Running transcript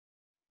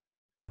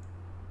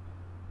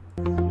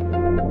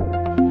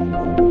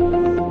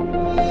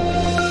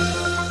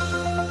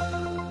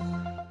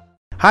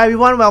Hi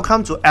everyone,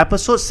 welcome to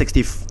episode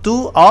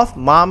 62 of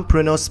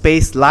Mompreneur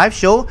Space Live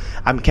Show.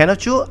 I'm Kenneth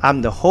Chu,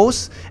 I'm the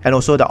host and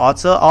also the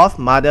author of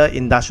Mother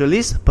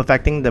Industrialist,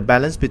 Perfecting the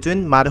Balance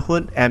Between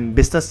Motherhood and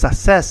Business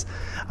Success.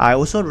 I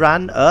also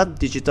run a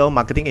digital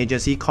marketing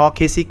agency called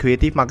KC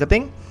Creative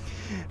Marketing.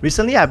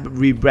 Recently, I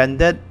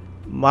rebranded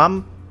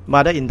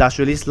Mother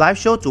Industrialist Live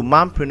Show to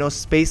Mompreneur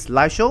Space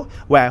Live Show,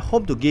 where I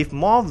hope to give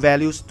more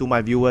values to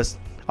my viewers.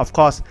 Of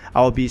course,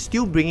 I will be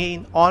still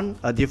bringing on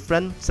a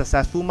different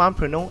successful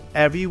mompreneur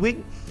every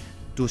week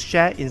to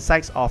share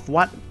insights of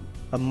what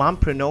a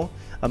mompreneur,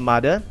 a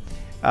mother,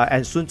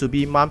 and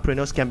soon-to-be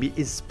mompreneurs can be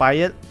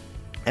inspired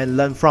and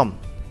learn from.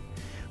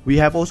 We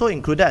have also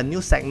included a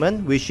new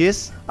segment, which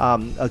is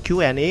a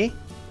Q&A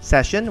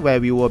session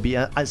where we will be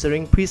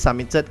answering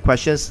pre-submitted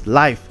questions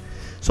live.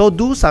 So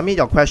do submit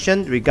your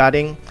question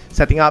regarding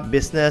setting up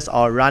business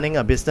or running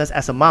a business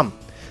as a mom.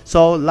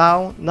 So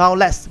now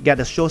let's get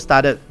the show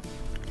started.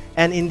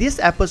 And in this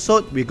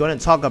episode, we're going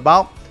to talk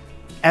about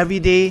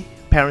everyday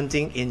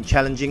parenting in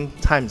challenging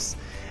times.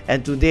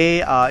 And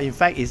today, in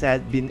fact, it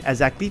has been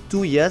exactly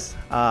 2 years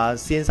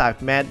since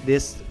I've met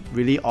this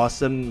really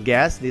awesome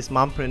guest, this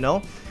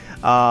mompreneur.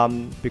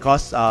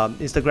 Because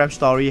Instagram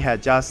story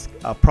had just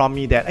prompted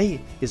me that,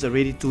 hey, it's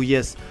already 2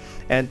 years.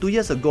 And 2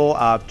 years ago,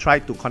 I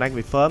tried to connect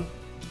with her,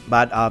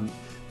 but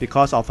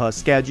because of her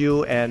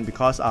schedule and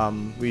because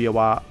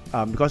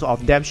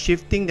of them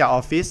shifting their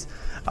office,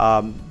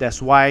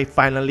 that's why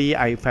finally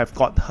I have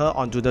got her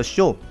onto the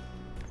show.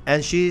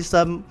 And she's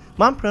a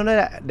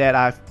mompreneur that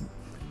I've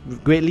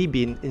greatly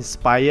been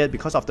inspired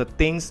because of the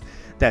things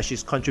that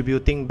she's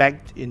contributing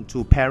back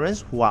into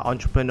parents who are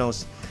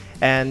entrepreneurs.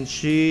 And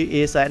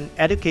she is an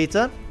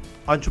educator,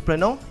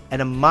 entrepreneur,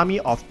 and a mommy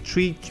of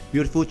 3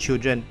 beautiful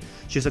children.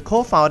 She's a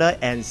co-founder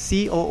and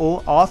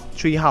COO of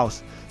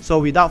Treehouse. So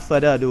without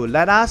further ado,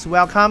 let us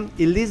welcome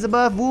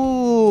Elizabeth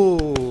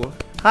Wu.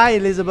 Hi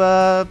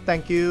Elizabeth,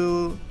 thank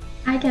you.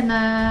 Hi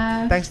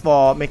Kenneth. Thanks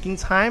for making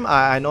time.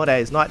 I know that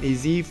it's not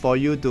easy for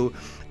you to,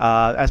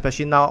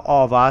 especially now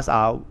all of us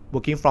are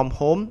working from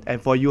home,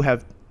 and for you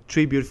have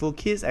 3 beautiful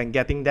kids and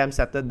getting them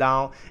settled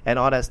down and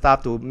all that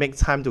stuff to make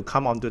time to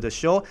come onto the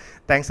show.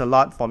 Thanks a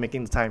lot for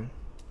making the time.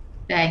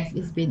 Thanks,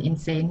 it's been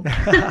insane.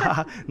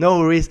 No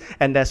worries,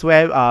 and that's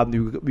where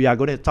we are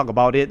going to talk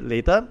about it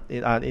later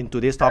in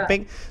today's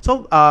topic.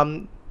 So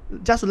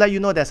just to let you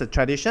know, there's a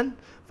tradition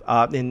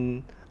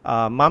in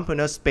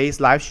Mompreneur Space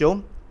Live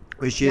Show,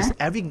 which is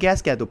every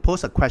guest get to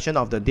post a question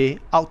of the day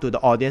out to the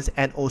audience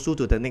and also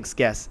to the next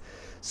guest.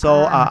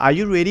 So are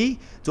you ready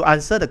to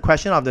answer the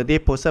question of the day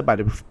posted by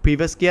the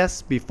previous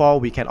guest before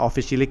we can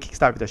officially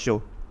kickstart with the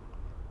show?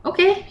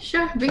 Okay,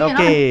 sure. Bring it on.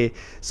 Okay,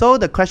 so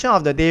the question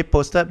of the day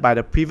posted by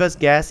the previous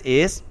guest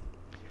is,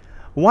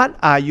 what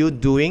are you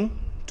doing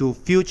to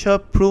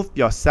future-proof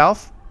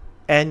yourself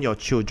and your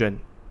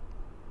children?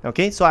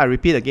 Okay, so I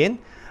repeat again.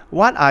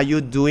 What are you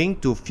doing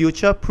to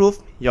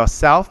future-proof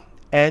yourself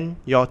and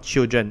your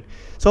children?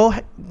 So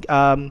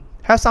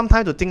have some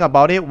time to think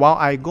about it while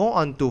I go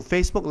on to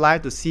Facebook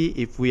Live to see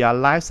if we are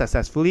live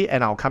successfully,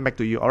 and I'll come back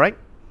to you, alright?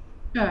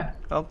 Sure.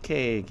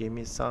 Okay, give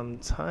me some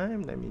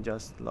time. Let me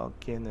just log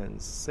in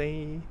and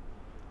see.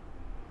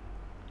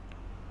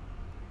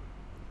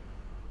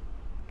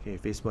 Okay,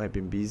 Facebook have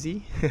been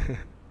busy.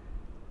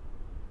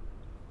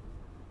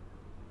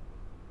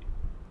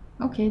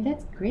 Okay,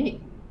 that's great.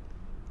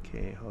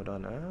 Okay, hold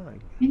on.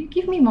 Can you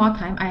give me more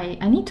time?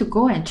 I need to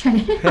go and check.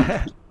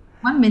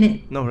 1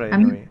 minute. No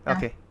worry.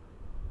 Okay.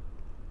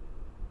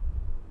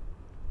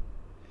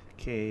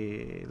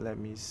 Okay, let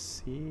me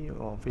see.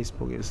 Oh,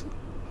 Facebook is...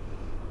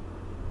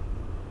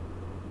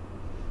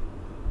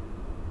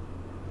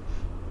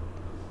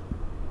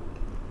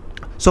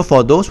 So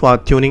for those who are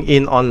tuning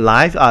in on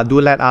live,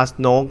 do let us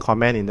know,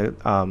 comment in the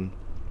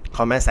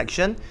comment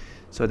section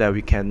so that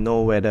we can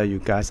know whether you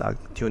guys are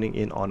tuning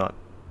in or not.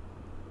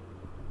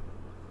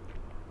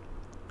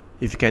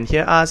 If you can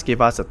hear us,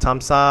 give us a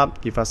thumbs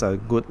up, give us a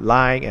good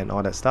like and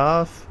all that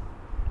stuff.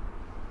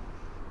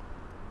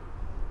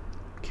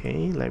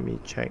 Okay, let me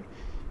check.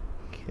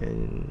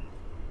 Can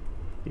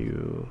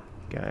you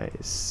guys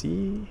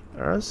see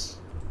us?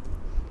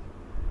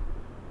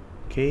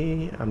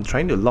 Okay, I'm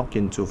trying to log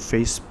into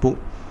Facebook,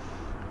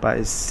 but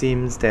it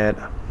seems that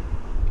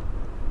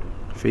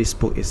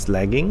Facebook is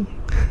lagging.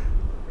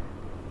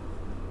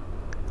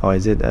 Or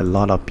is it a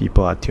lot of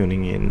people are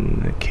tuning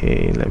in?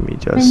 Okay, let me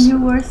just... When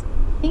you were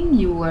saying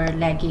you were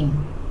lagging.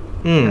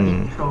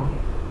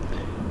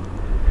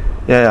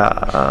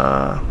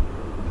 Yeah.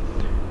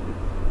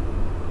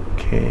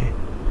 Okay,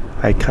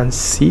 I can't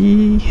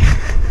see.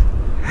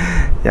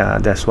 Yeah,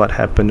 that's what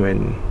happened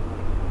when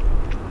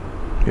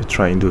you're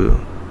trying to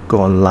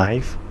go on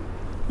live.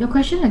 Your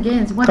question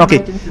again is, what am I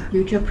doing to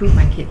future-proof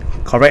my kid?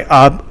 Correct.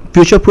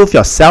 Future-proof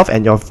yourself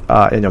and your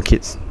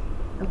kids.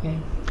 Okay.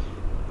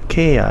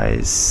 Okay,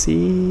 I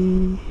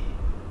see.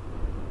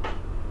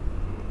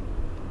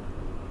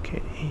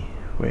 Okay,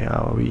 where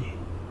are we?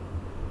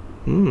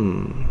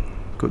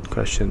 Good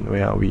question.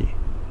 Where are we?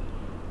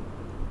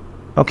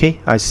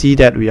 Okay, I see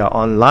that we are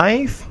on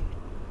live.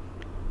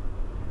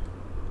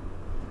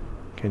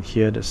 Can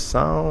hear the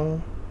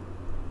sound.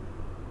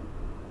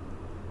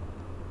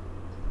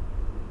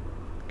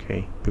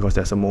 Okay, because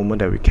there's a moment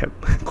that we kept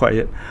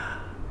quiet.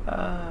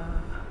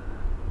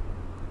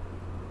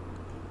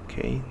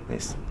 Okay,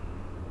 nice.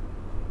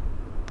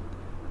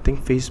 I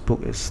think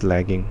Facebook is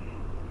lagging.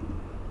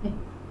 Okay.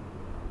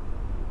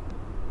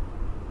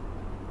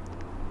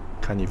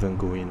 Can't even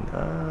go in.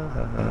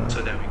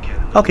 So that we can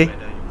know Okay.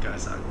 whether you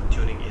guys are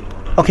tuning in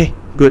or not. Okay,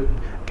 good.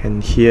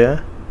 Can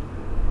hear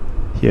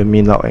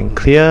me loud and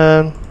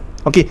clear.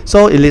 Okay,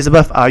 so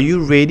Elizabeth, are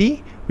you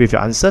ready with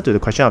your answer to the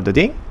question of the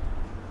day?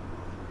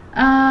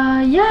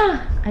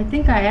 Yeah, I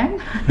think I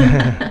am.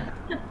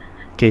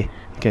 Okay,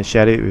 you can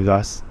share it with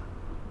us.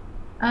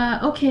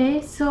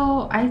 Okay,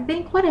 so I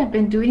think what I've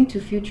been doing to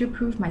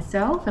future-proof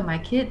myself and my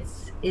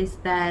kids is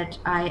that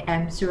I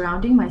am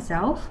surrounding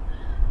myself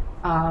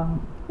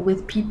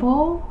with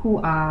people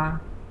who are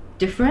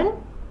different,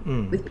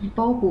 with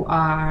people who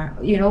are,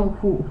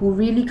 who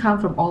really come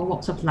from all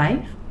walks of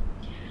life,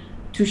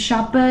 to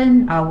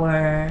sharpen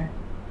our,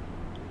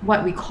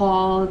 what we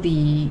call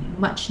the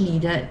much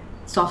needed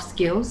soft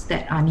skills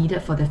that are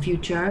needed for the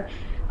future.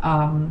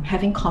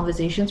 Having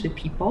conversations with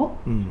people,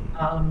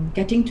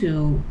 getting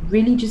to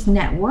really just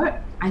network.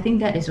 I think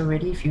that is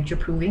already future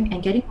proofing,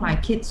 and getting my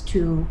kids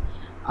to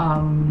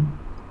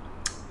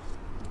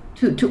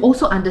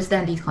also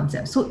understand these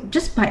concepts. So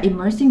just by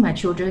immersing my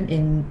children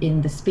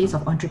in the space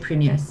of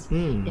entrepreneurs,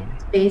 in the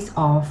space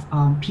of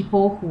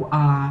people who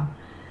are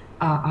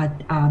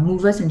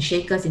movers and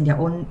shakers in their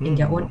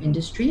own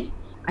industry,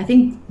 I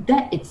think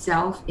that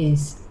itself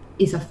is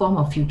a form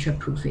of future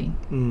proofing.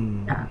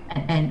 Yeah.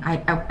 And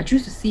I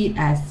choose to see it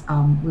as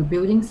we're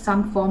building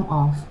some form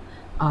of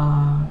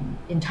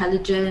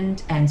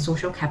intelligent and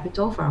social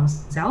capital for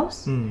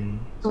ourselves,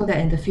 so that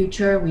in the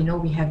future we know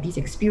we have these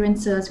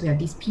experiences, we have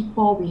these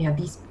people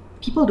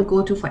to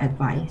go to for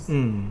advice.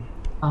 And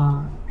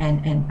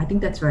I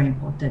think that's very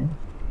important.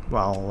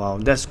 Wow,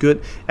 that's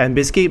good. And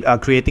basically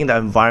creating the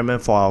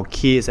environment for our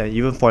kids and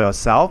even for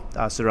yourself,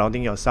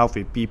 surrounding yourself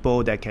with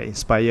people that can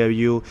inspire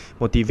you,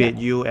 motivate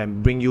you,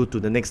 and bring you to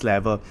the next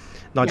level,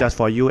 not just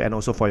for you and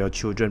also for your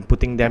children,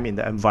 putting them in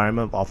the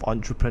environment of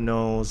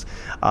entrepreneurs,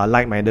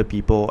 like-minded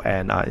people,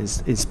 and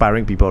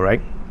inspiring people,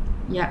 right?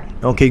 Yeah.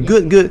 Okay,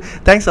 good.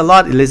 Thanks a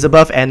lot,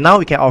 Elizabeth. And now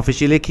we can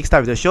officially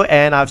kickstart with the show.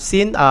 And I've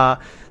seen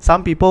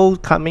some people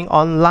coming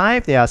on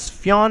live. There's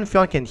Fionn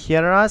can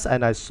hear us,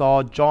 and I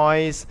saw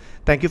Joyce.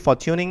 Thank you for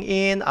tuning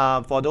in.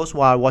 For those who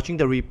are watching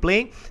the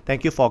replay,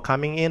 thank you for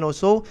coming in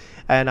also.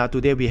 And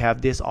today we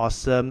have this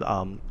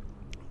awesome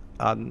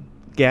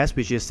guest,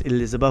 which is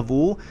Elizabeth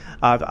Wu.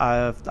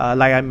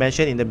 Like I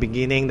mentioned in the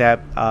beginning,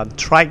 that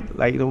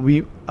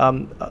we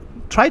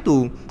tried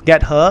to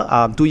get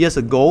her 2 years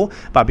ago,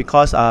 but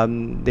because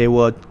they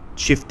were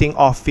shifting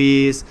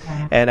office,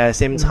 and at the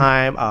same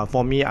time,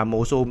 for me, I'm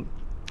also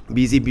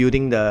busy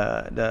building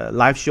the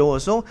live show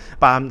also.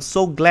 But I'm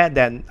so glad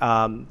that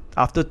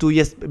after 2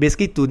 years,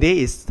 basically today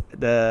is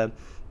the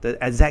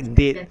exact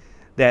date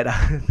that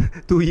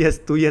 2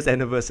 years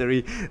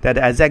anniversary, that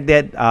the exact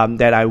date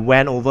that I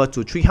went over to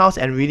Treehouse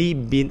and really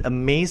been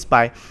amazed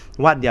by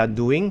what they are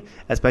doing,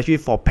 especially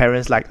for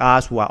parents like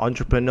us who are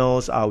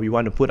entrepreneurs. We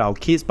want to put our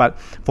kids, but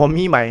for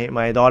me,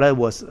 my daughter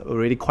was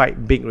already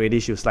quite big already.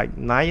 She was like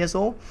 9 years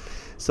old.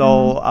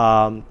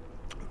 So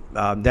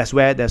that's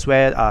where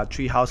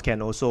Treehouse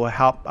can also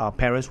help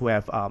parents who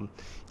have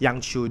young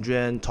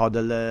children,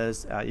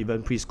 toddlers,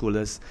 even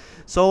preschoolers.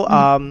 So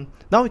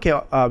now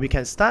we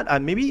can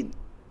start. Maybe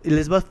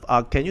Elizabeth,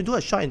 can you do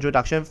a short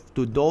introduction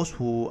to those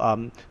who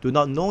do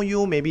not know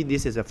you? Maybe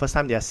this is the first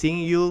time they are seeing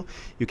you.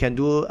 You can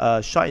do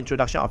a short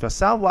introduction of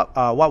yourself.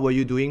 What were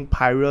you doing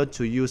prior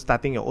to you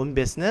starting your own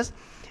business?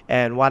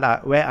 And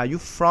where are you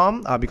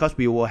from? Because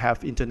we will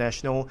have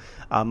international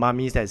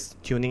mummies that's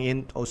tuning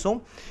in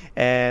also.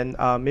 And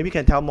maybe you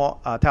can tell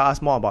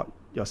us more about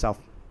yourself.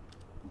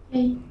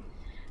 Okay.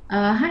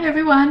 Hi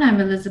everyone, I'm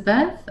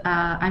Elizabeth.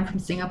 I'm from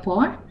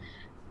Singapore.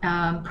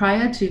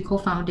 Prior to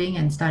co-founding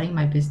and starting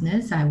my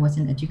business, I was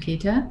an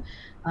educator,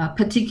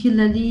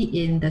 particularly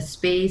in the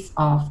space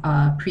of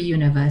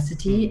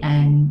pre-university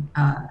and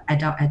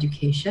adult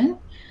education.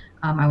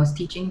 I was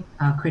teaching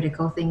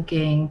critical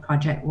thinking,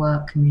 project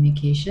work,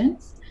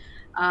 communications.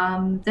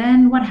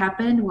 Then what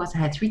happened was I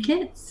had 3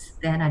 kids.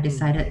 Then I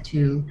decided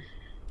to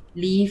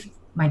leave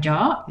my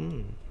job,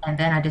 and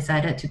then I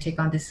decided to take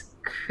on this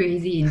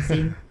crazy,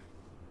 insane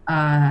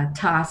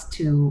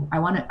task I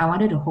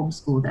wanted to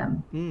homeschool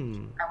them.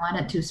 I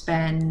wanted to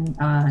spend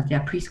their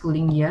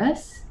preschooling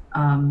years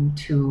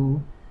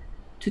to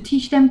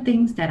teach them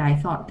things that I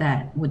thought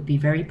that would be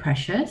very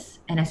precious.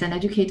 And as an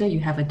educator,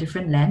 you have a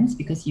different lens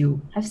because you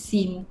have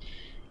seen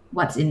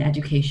what's in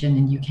education,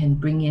 and you can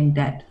bring in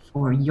that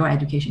for your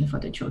education for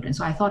the children.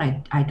 So I thought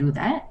I do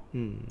that.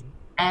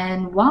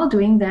 And while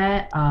doing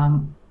that,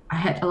 I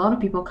had a lot of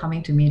people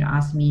coming to me to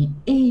ask me,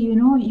 hey,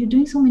 you're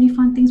doing so many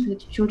fun things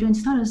with children.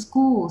 Start a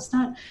school,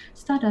 start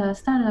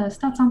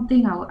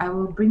something. I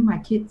will bring my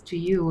kids to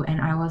you.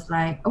 And I was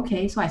like,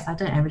 okay. So I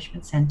started an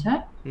enrichment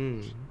center.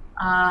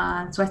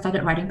 So I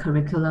started writing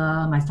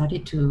curriculum.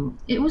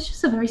 It was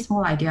just a very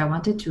small idea. I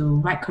wanted to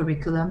write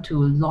curriculum to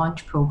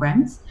launch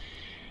programs.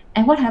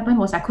 And what happened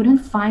was I couldn't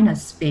find a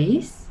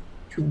space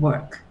to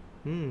work.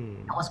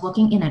 I was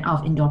working in and out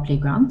of indoor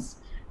playgrounds,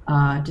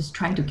 just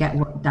trying to get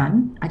work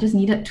done. I just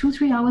needed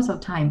 2-3 hours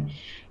of time.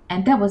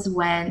 And that was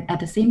when, at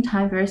the same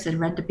time, very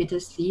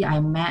serendipitously, I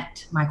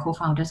met my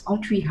co-founders of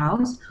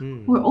Treehouse,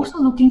 who were also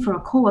looking for a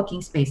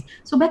co-working space.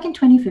 So back in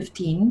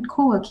 2015,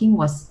 co-working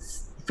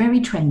was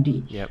very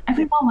trendy. Yep.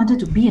 Everyone wanted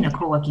to be in a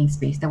co-working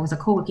space. There was a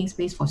co-working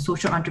space for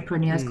social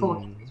entrepreneurs,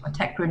 co-working space for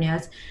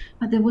techpreneurs,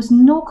 but there was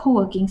no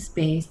co-working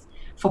space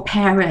for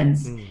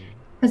parents.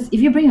 Because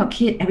if you bring your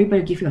kid, everybody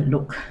will give you a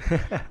look.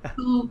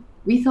 So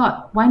we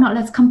thought, why not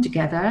let's come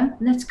together,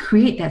 let's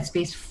create that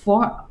space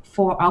for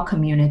our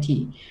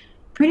community.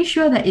 Pretty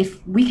sure that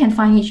if we can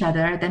find each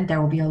other, then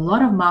there will be a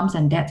lot of moms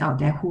and dads out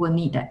there who will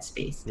need that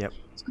space. Yep.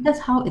 So that's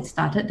how it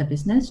started, the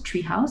business,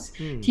 Treehouse,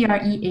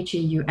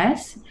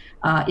 Trehaus.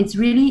 It's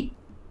really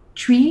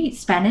tree,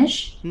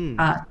 Spanish,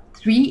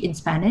 three in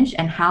Spanish,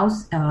 and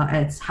house,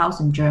 it's house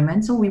in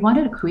German. So we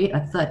wanted to create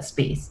a third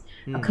space,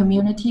 a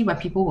community where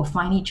people will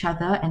find each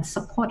other and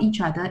support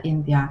each other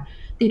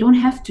they don't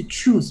have to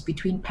choose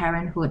between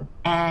parenthood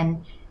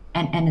and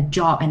a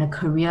job and a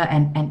career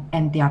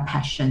and their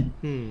passion.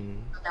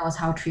 So that was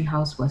how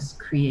Treehouse was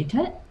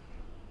created.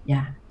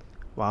 Yeah.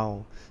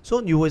 Wow.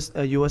 So you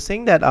were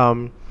saying that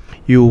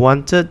you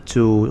wanted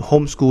to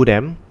homeschool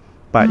them,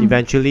 but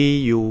eventually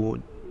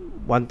you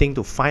wanting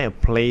to find a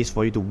place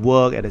for you to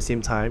work at the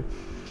same time,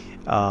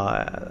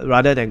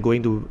 rather than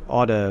going to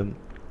all the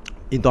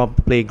indoor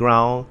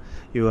playground.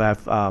 You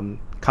have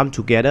come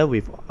together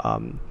with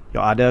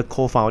your other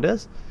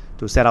co-founders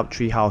to set up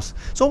Treehouse.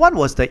 So what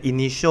was the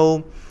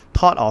initial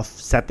thought of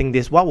setting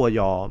this? What were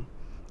your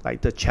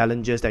the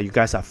challenges that you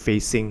guys are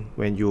facing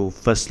when you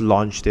first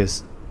launched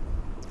this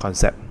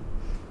concept?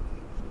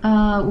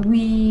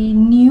 We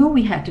knew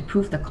we had to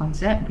prove the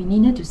concept. We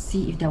needed to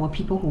see if there were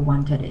people who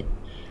wanted it.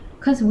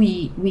 Because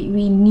we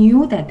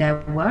knew that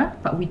there were,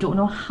 but we don't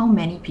know how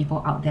many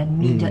people out there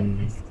needed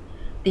this.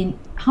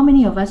 How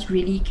many of us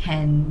really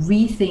can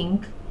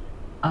rethink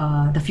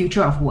the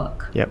future of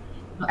work? Yep.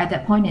 At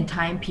that point in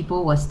time,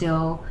 people were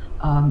still,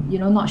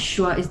 not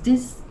sure, is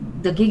this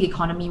the gig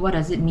economy? What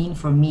does it mean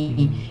for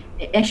me?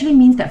 It actually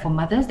means that for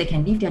mothers, they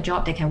can leave their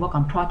job, they can work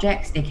on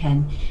projects, they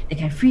can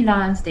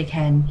freelance, they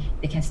can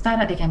start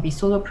up, they can be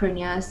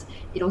solopreneurs.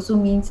 It also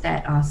means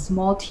that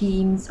small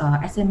teams,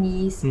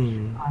 SMEs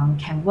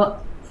can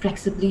work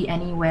flexibly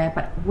anywhere.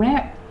 But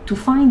where to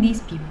find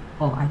these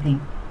people, I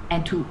think,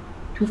 and to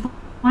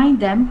find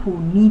them who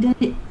needed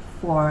it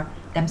for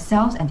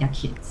themselves and their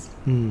kids.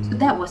 So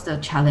that was the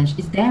challenge.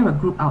 Is there a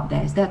group out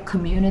there? Is there a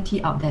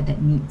community out there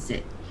that needs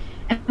it?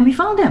 And we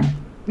found them.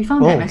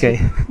 Them. Okay.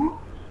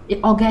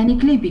 It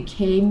organically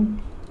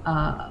became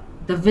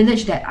the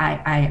village that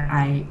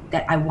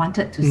I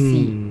wanted to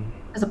see.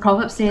 As the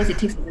proverb says, it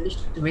takes a village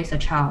to raise a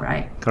child,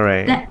 right?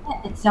 Correct. That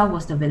itself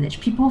was the village.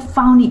 People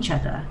found each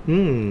other.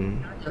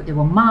 There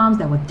were moms,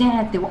 there were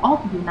dads, they were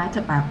all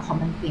united by a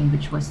common thing,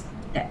 which was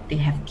that they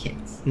have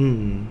kids.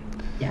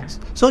 Yeah.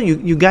 So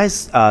you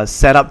guys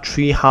set up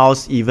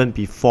Treehouse even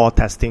before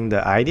testing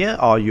the idea,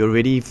 or you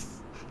already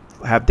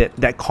have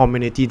that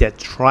community, that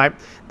tribe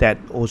that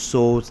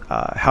also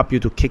help you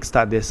to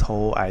kickstart this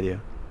whole idea?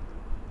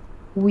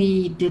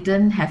 We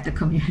didn't have the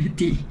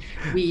community.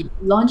 We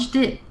launched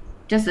it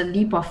just a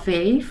leap of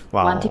faith,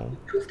 wanting to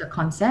prove the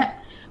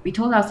concept. We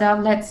told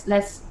ourselves,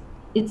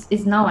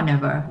 it's now or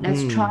never.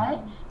 Let's try.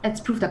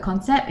 Let's prove the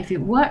concept. If it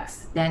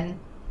works, then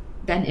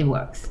it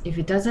works. If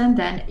it doesn't,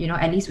 then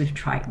at least we've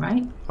tried,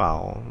 right?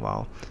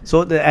 Wow.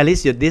 So at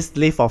least this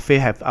leap of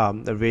faith have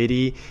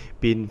already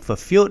been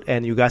fulfilled,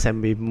 and you guys have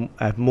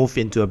moved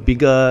into a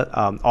bigger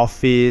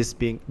office,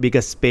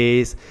 bigger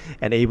space,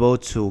 and able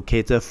to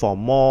cater for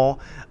more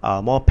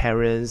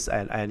parents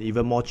and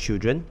even more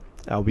children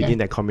within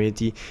that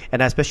community.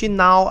 And especially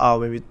now,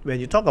 when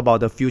you talk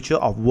about the future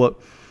of work,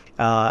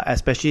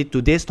 especially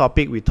today's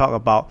topic, we talk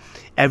about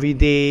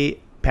everyday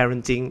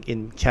parenting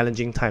in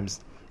challenging times.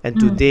 And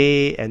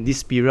today, and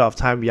this period of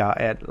time, we are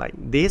at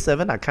day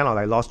 7. I kind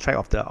of lost track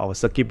of our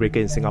circuit breaker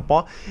in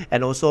Singapore.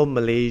 And also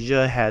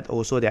Malaysia had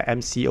also their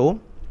MCO,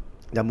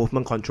 their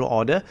movement control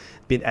order,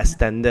 been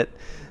extended.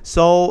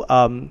 So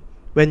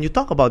when you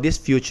talk about this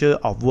future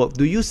of work,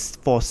 do you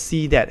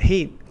foresee that,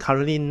 hey,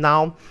 currently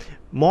now,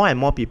 more and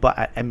more people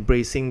are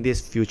embracing this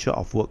future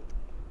of work?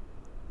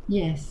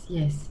 Yes.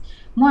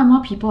 More and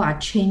more people are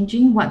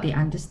changing what they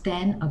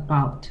understand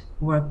about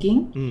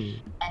working.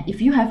 And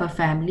if you have a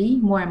family,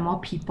 more and more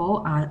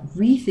people are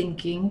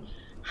rethinking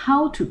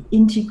how to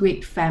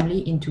integrate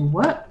family into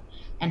work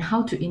and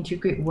how to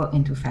integrate work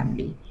into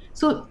family.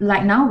 So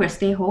now we're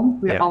stay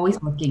home, we're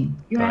always working.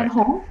 You're at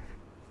home,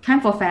 time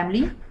for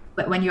family,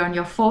 but when you're on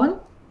your phone,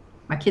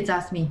 my kids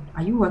ask me,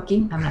 are you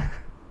working? I'm like,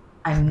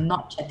 I'm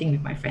not chatting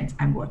with my friends,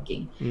 I'm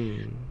working.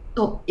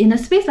 So in a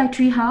space like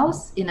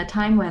Treehouse, in a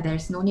time where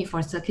there's no need for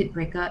a circuit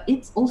breaker,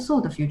 it's also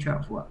the future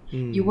of work.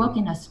 You work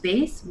in a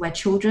space where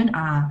children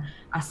are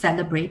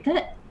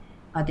celebrated.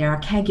 There are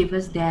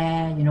caregivers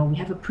there. We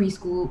have a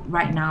preschool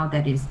right now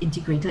that is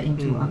integrated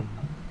into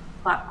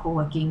a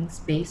co-working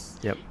space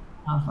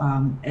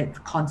of its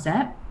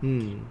concept.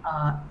 And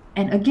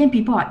again,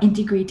 people are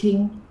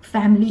integrating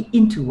family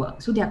into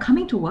work. So they are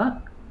coming to work,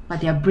 but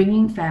they are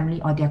bringing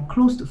family, or they are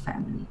close to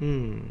family.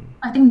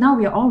 I think now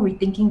we are all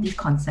rethinking these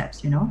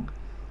concepts, Yeah,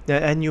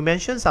 and you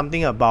mentioned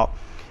something about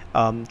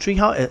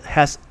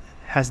Treehouse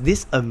has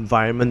this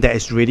environment that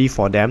is ready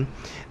for them,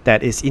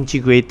 that is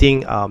integrating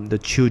the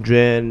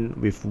children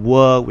with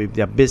work, with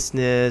their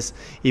business,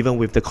 even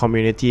with the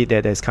community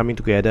that is coming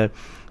together.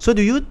 So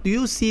do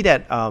you see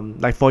that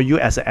like for you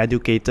as an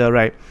educator,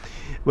 right,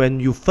 when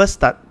you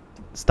first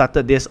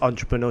started this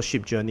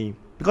entrepreneurship journey?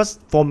 Because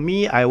for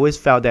me, I always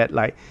felt that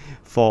like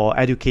for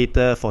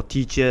educator, for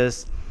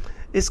teachers,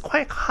 it's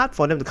quite hard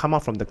for them to come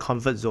out from the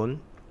comfort zone.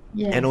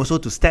 Yes. And also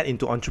to step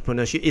into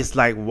entrepreneurship. It's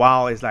like,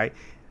 wow, it's like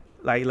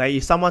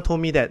if someone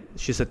told me that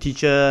she's a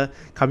teacher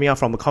coming out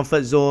from a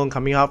comfort zone,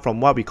 coming out from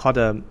what we call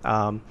the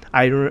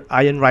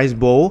iron rice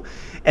bowl,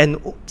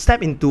 and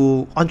step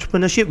into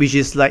entrepreneurship, which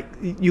is like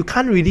you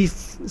can't really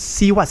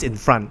see what's in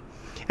front.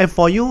 And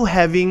for you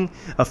having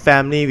a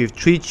family with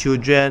 3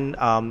 children,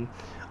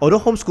 although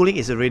homeschooling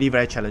is already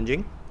very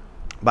challenging,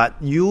 but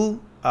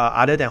you,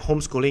 other than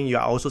homeschooling, you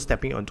are also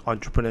stepping on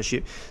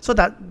entrepreneurship. So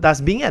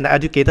does being an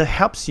educator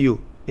helps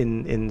you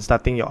in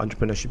starting your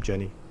entrepreneurship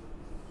journey?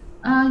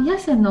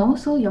 Yes and no.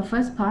 So your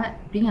first part,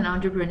 being an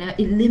entrepreneur,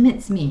 it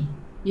limits me.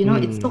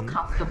 It's so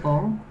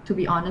comfortable. To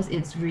be honest,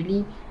 it's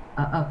really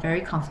a very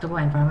comfortable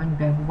environment.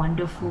 We have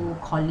wonderful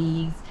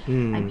colleagues.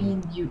 I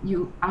mean,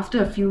 you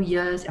after a few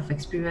years of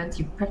experience,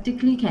 you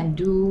practically can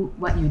do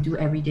what you do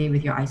every day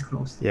with your eyes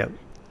closed. Yep.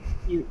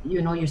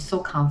 You're so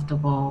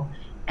comfortable.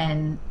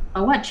 And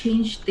what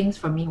changed things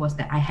for me was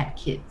that I had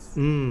kids.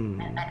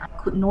 And I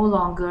could no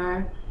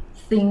longer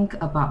think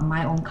about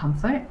my own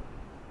comfort.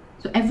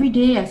 So every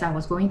day as I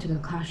was going to the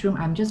classroom,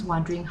 I'm just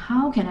wondering,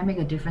 how can I make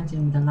a difference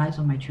in the lives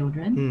of my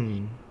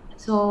children?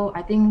 So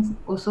I think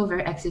also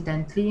very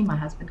accidentally, my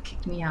husband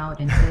kicked me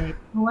out and said,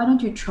 why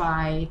don't you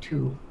try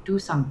to do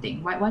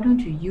something? Why don't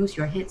you use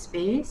your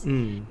headspace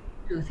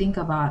to think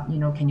about,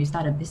 can you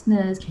start a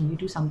business? Can you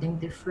do something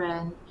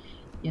different?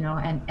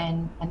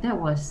 And that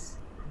was,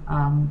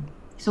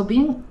 so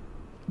being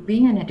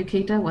an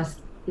educator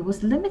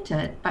was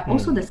limited, but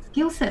also the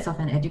skill sets of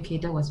an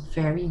educator was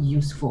very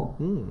useful.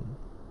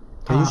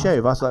 Can you share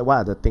with us what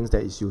are the things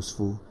that is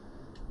useful?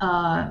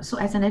 So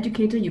as an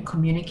educator, you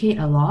communicate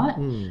a lot,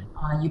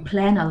 you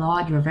plan a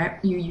lot,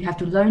 you have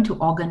to learn to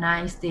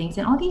organize things,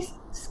 and all these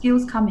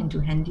skills come into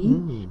handy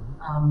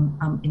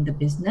in the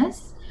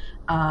business.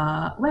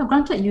 Well,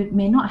 granted, you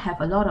may not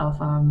have a lot of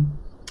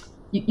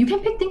you can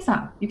pick things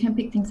up.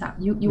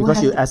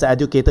 Because as an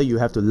educator, you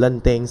have to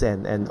learn things,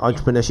 and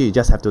entrepreneurship, you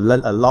just have to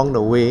learn along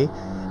the way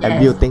and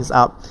build things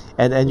up.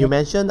 And you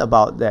mentioned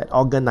about that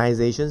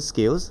organization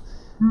skills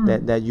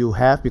that you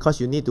have, because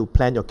you need to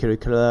plan your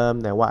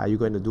curriculum and what are you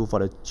going to do for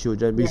the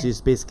children, which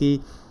is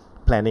basically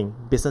planning,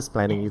 business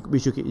planning,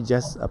 which you can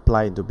just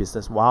apply into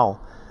business. Wow,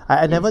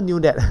 I never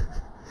knew that.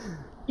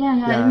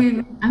 I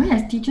mean,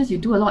 as teachers, you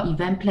do a lot of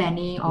event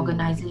planning,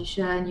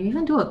 organization, you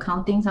even do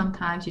accounting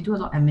sometimes, you do a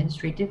lot of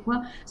administrative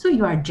work. So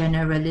you are a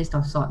generalist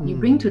of sort. You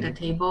bring to the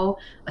table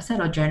a set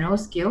of general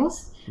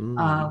skills,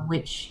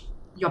 which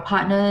your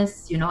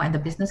partners, and the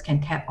business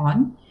can tap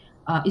on.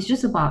 It's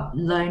just about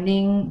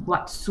learning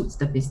what suits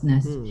the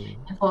business.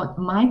 And for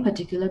my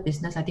particular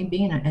business, I think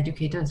being an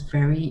educator is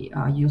very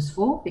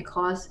useful,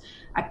 because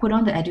I put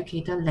on the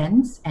educator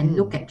lens and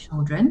look at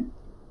children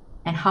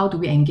and how do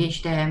we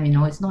engage them.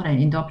 It's not an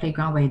indoor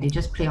playground where they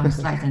just play on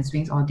slides and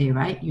swings all day,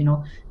 right?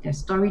 There's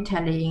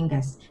storytelling,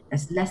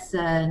 there's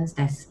lessons,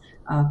 there's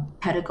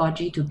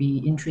pedagogy to be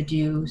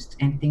introduced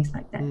and things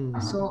like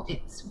that. So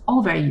it's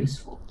all very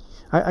useful.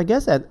 I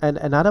guess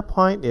another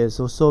point is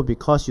also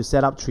because you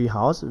set up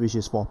Treehouse, which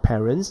is for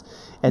parents,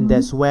 and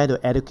that's where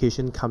the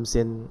education comes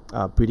in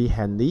pretty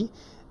handy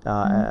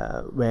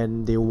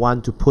when they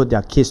want to put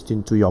their kids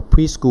into your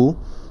preschool.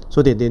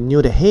 So they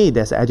knew that, hey,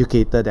 there's an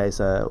educator, there is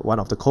one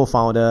of the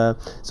co-founder.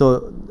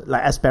 So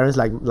like as parents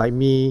like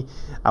me,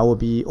 I will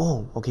be,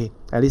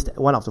 at least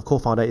one of the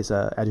co-founder is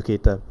an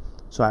educator.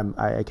 So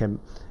I can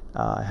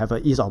have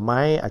an ease of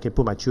mind. I can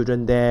put my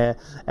children there.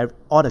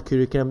 All the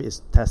curriculum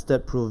is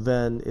tested,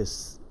 proven,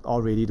 is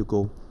all ready to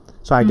go.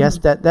 So I guess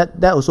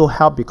that also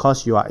help,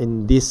 because you are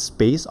in this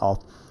space of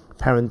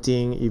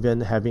parenting,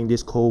 even having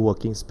this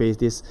co-working space,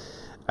 this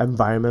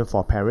environment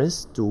for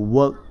parents to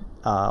work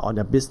on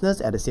their business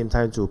at the same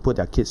time to put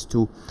their kids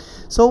too.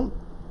 So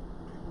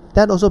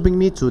that also brings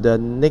me to the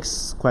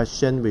next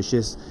question, which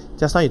is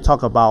just now you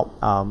talk about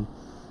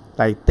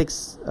like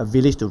takes a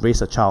village to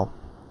raise a child.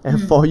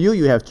 And for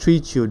you have 3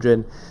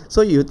 children,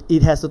 so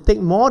it has to take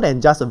more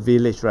than just a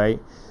village, right?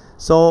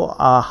 So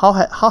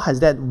how has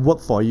that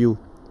worked for you?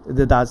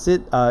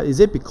 Is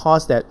it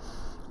because that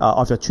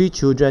of your 3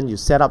 children, you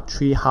set up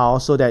 3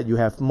 house so that you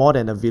have more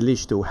than a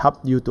village to help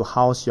you to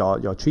house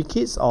your 3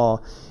 kids,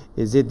 or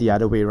is it the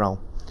other way around?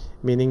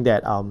 Meaning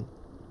that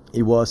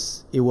it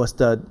was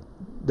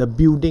the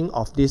building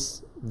of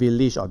this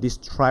village or this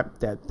tribe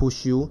that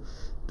pushed you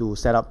to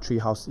set up 3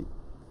 houses.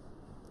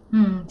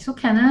 So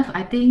Kenneth,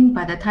 I think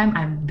by the time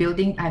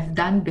I've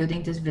done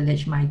building this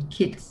village, my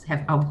kids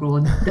have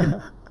outgrown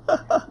them.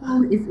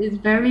 So it's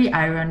very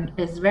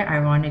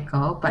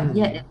ironical, but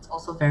yet it's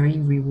also very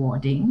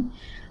rewarding,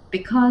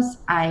 because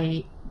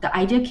the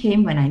idea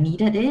came when I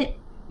needed it.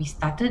 We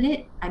started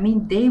it. I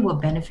mean, they were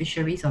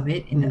beneficiaries of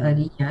it in the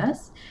early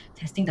years,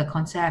 testing the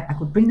concept. I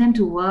could bring them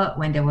to work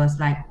when there was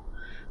like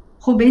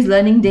home-based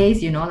learning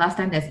days. Last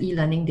time there's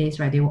e-learning days,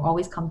 right? They will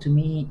always come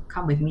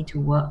with me to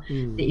work.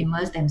 They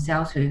immerse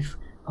themselves with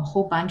a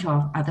whole bunch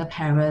of other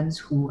parents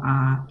who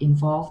are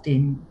involved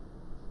in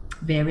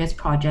various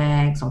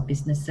projects or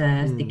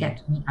businesses. They get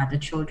to meet other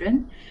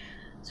children.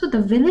 So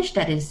the village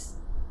that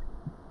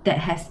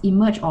has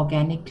emerged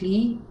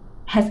organically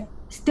is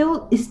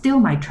still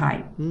my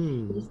tribe.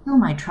 It's still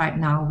my tribe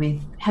now,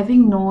 with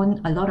having known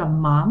a lot of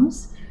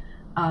moms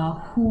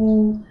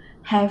who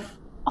have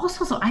all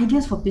sorts of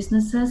ideas for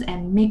businesses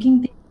and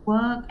making things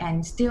work,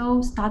 and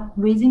still start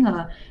raising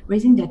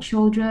their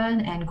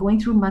children and going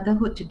through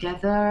motherhood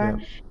together.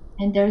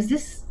 And there's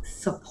this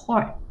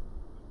support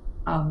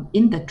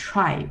in the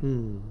tribe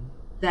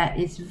that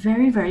is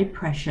very, very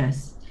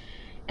precious.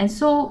 And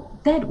so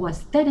that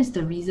is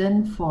the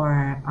reason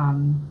for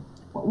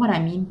what I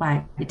mean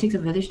by it takes a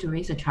village to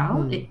raise a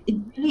child. It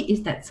really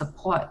is that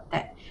support,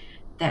 that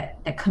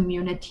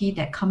community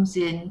that comes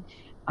in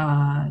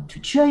to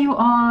cheer you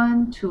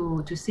on,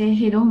 to say,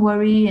 hey, don't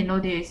worry,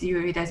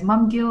 there's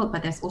mom guilt,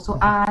 but there's also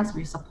us,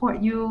 we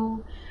support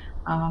you.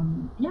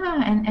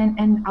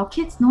 And our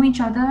kids know each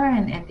other,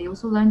 and they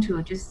also learn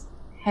to just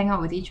hang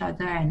out with each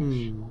other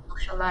and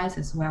socialize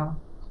as well.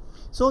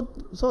 So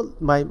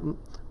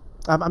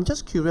I'm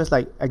just curious,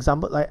 like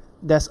example, like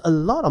there's a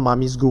lot of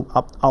mummies group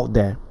out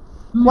there.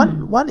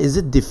 What is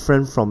it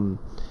different from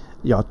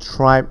your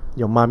tribe,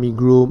 your mummy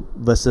group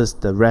versus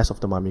the rest of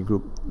the mummy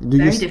group?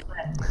 Very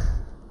different.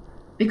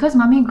 Because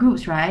mummy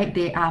groups, right,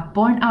 they are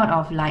born out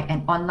of like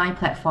an online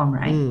platform,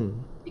 right?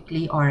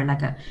 Typically, or like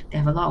they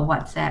have a lot of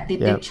WhatsApp. They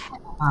chat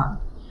about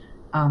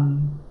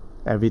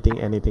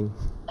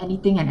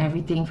anything and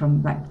everything,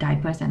 from like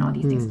diapers and all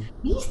these things.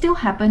 These still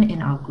happen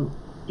in our group,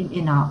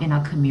 in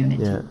our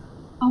community.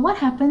 But what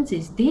happens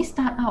is they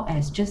start out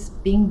as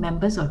just being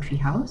members of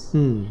Treehouse.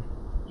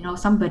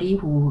 Somebody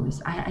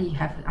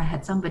I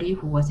had somebody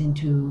who was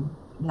into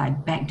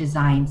like bag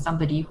design,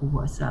 somebody who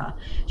was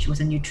she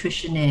was a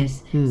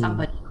nutritionist,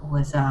 somebody who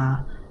was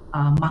a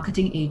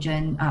marketing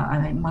agent.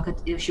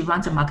 She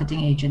runs a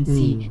marketing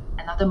agency.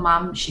 Another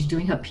mom, she's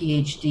doing her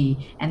PhD.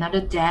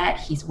 Another dad,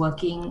 he's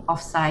working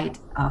offsite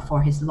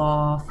for his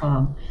law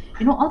firm.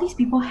 All these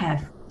people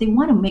they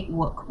want to make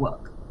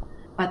work,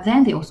 but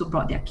then they also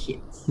brought their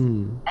kids,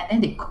 and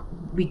then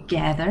we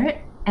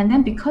gathered, and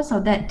then because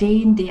of that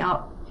day in day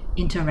out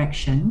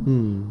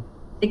interaction,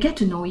 they get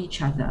to know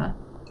each other,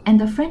 and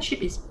the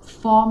friendship is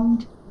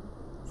formed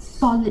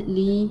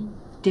solidly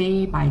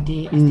day by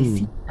day as they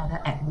see each other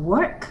at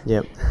work.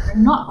 They're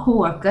not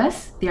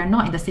co-workers, they are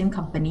not in the same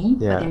company,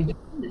 but they're in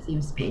the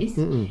same space.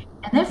 And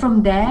then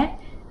from there,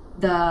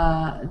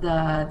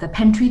 the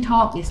pantry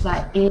talk is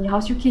like, hey,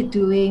 how's your kid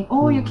doing?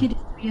 Oh, your kid is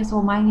 3 years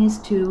old, mine is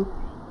 2.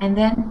 And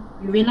then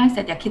you realize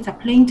that their kids are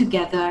playing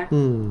together.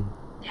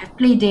 They have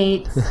play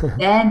dates.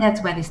 Then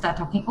that's when they start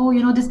talking, oh,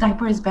 this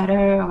diaper is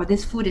better, or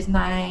this food is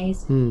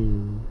nice.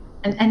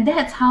 And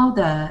that's how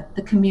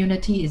the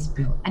community is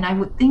built. And I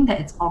would think that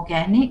it's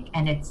organic,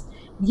 and it's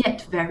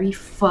yet very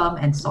firm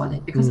and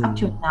solid, because up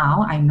till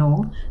now, I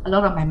know a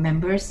lot of my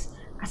members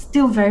are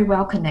still very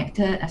well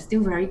connected, are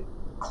still very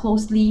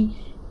closely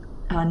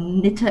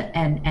knitted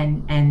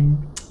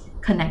and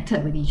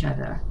connected with each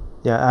other.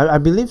 I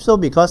believe so,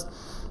 because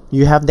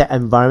you have that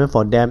environment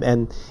for them,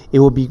 and it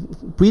will be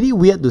pretty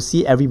weird to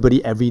see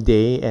everybody every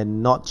day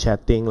and not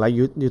chatting. Like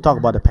you talk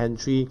about the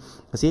pantry,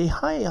 say,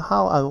 hi,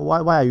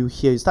 why are you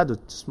here? You start to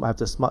have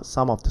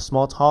some of the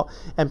small talk.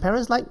 And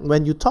parents, like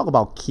when you talk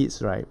about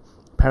kids, right?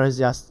 Parents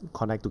just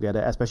connect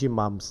together, especially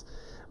moms.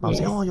 Moms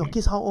say, oh, your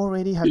kids how old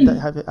already? Has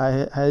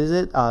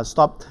it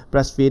stopped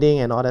breastfeeding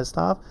and all that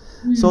stuff?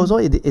 So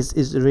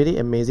it's really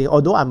amazing.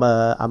 Although I'm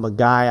a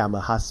guy, I'm a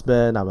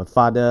husband, I'm a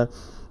father,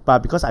 but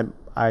because I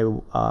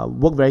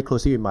work very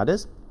closely with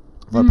mothers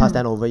for the past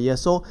 10 over years.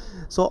 So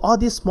all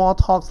these small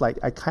talks, like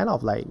I kind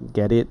of like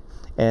get it,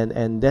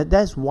 and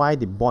that's why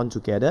they bond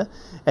together.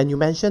 And you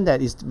mentioned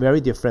that it's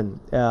very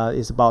different.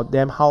 It's about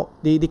them, how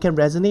they can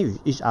resonate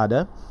with each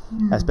other,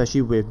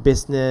 especially with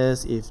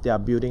business. If they are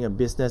building a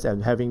business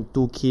and having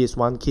 2 kids,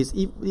 1 kid,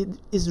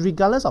 it's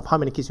regardless of how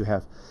many kids you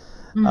have.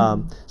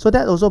 So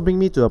that also brings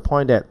me to a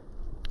point that,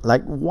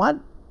 like, what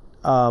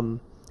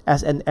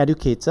as an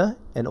educator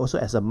and also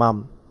as a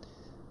mom,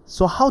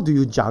 so how do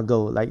you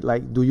juggle?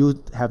 Like do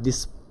you have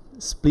this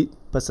split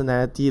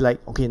personality, like,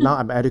 okay, now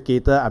I'm an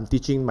educator, I'm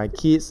teaching my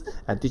kids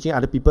and teaching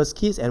other people's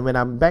kids, and when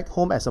I'm back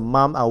home as a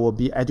mom, I will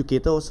be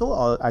educator also,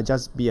 or I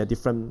just be a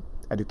different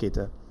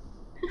educator?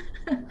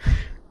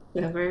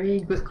 A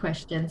very good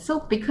question. So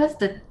because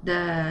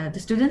the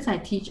students I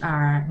teach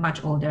are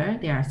much older,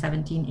 they are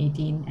 17,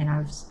 18, and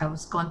I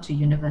was gone to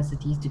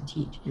universities to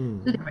teach.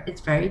 So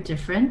it's very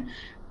different.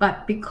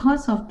 But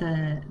because of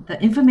the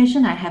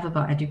information I have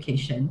about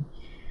education,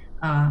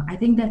 I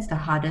think that's the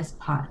hardest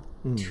part,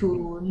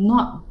 to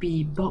not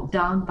be bogged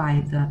down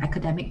by the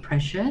academic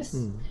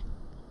pressures.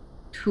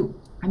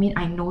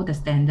 I know the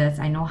standards,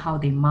 I know how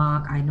they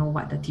mark, I know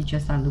what the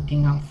teachers are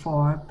looking out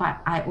for,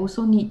 but I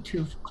also need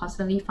to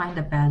constantly find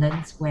the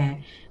balance where,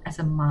 as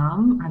a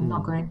mom, I'm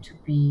not going to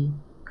be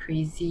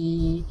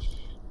crazy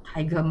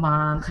tiger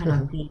mom kind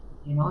of thing.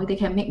 They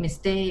can make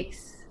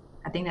mistakes.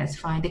 I think that's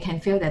fine. They can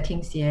fail their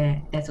things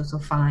here. That's also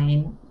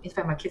fine. In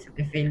fact, my kids have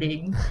been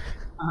failing.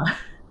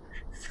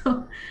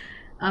 So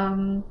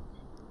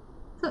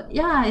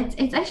yeah,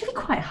 it's actually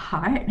quite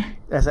hard.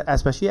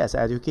 Especially as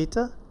an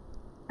educator?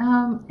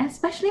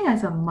 Especially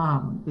as a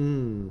mom,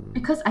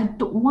 because I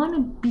don't want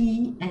to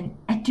be an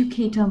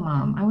educator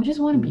mom. I would just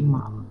want to be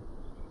mom.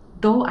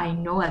 Though I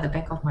know at the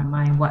back of my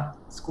mind what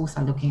schools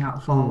are looking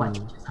out for, what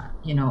teachers are,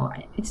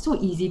 it's so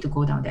easy to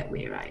go down that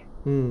way, right?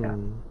 Yeah.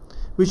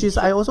 Which is,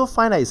 I also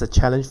find that it's a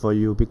challenge for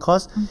you,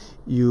 because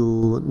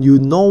you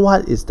know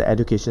what is the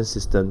education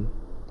system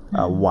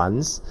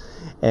once,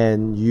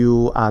 and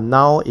you are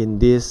now in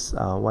this,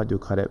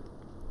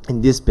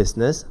 in this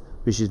business,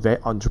 which is very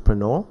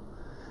entrepreneurial.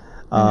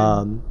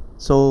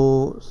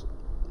 So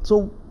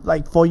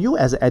like for you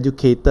as an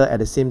educator, at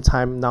the same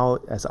time now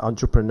as an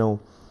entrepreneur,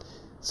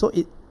 so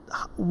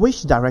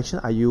which direction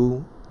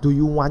do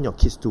you want your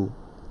kids to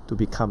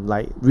become,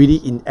 like really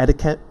in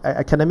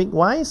academic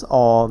wise,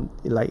 or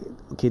like,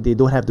 okay, they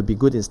don't have to be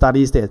good in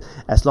studies, that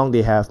as long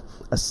they have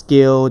a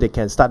skill, they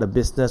can start a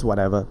business,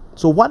 whatever.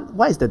 So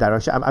what is the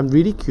direction? I'm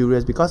really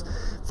curious, because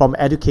from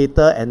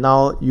educator and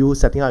now you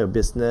setting up your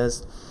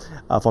business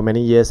for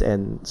many years,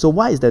 and so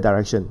what is the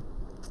direction?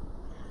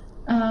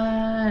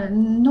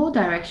 No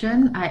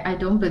direction. I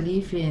don't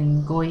believe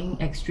in going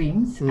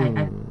extremes.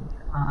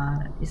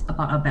 It's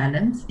about a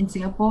balance. In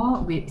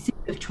Singapore, we've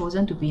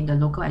chosen to be in the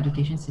local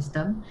education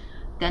system.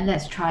 Then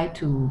let's try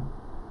to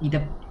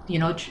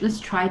let's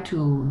try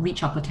to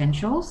reach our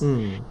potentials.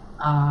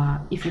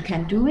 If you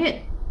can do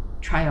it,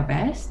 try your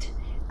best.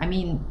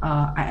 I'm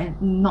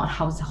not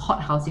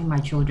hot housing my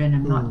children.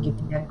 I'm not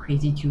giving them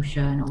crazy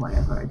tuition or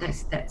whatever.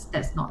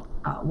 That's not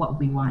what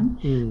we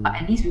want. But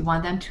at least we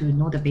want them to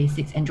know the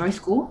basics, enjoy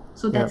school.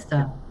 So that's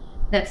the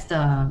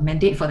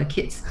mandate for the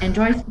kids.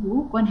 Enjoy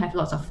school, go and have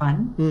lots of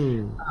fun.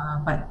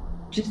 But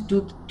just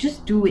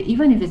do it,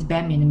 even if it's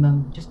bare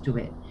minimum. Just do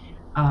it.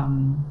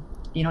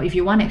 If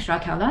you want extra,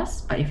 tell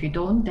us. But if you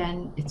don't,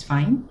 then it's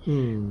fine.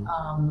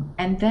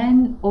 And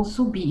then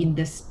also be in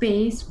the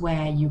space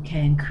where you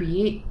can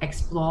create,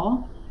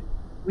 explore,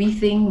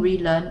 rethink,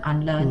 relearn,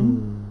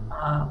 unlearn.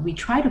 We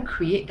try to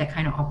create that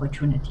kind of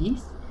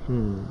opportunities.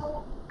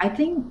 So I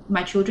think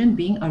my children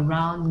being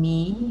around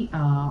me,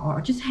 or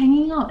just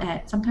hanging out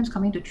sometimes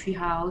coming to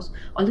Treehouse,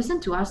 or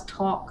listen to us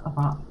talk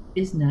about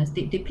business,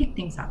 they pick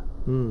things up.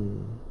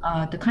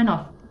 The kind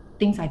of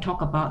things I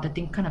talk about,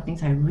 kind of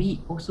things I read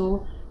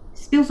also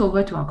spills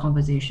over to our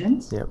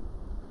conversations.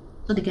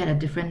 So they get a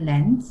different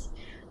lens.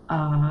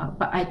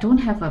 But I don't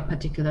have a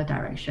particular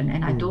direction,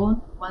 and I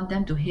don't want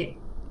them to hit.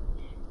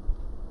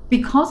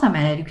 Because I'm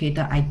an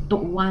educator, I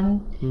don't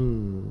want,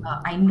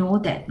 I know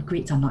that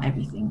grades are not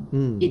everything.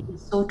 It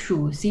is so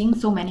true. Seeing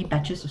so many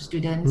batches of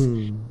students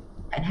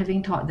and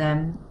having taught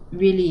them,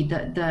 really,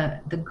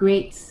 the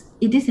grades,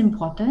 it is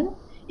important.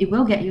 It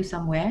will get you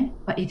somewhere,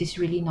 but it is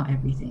really not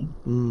everything.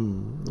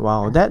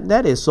 Wow,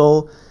 that is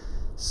so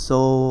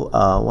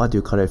what do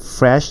you call it,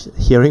 fresh,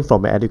 hearing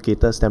from an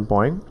educator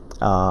standpoint,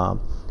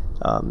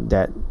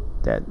 that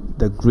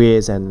the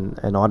grades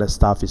and all that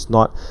stuff is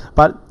not,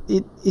 but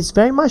it's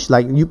very much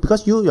like you,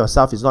 because you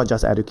yourself is not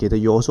just an educator,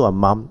 you're also a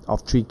mom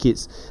of 3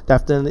 kids.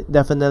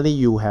 Definitely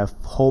you have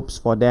hopes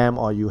for them,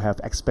 or you have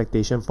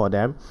expectation for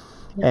them.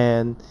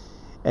 And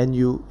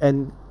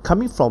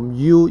coming from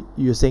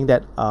you're saying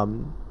that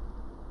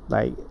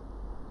like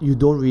you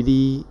don't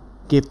really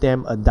give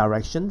them a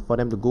direction for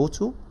them to go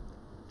to,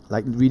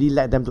 like really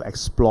let them to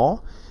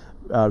explore,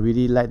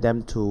 really let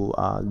them to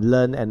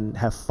learn and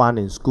have fun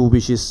in school,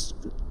 which is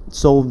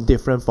so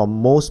different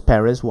from most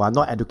parents who are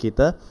not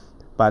educated,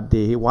 but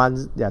they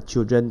want their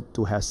children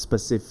to have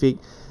specific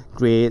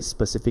grades,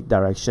 specific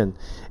direction,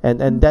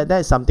 and that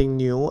is something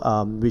new,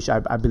 which I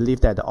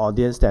believe that the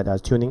audience that are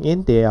tuning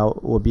in,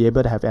 will be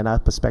able to have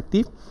another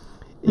perspective.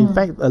 In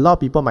fact, a lot of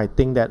people might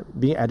think that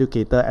being an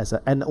educator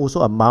and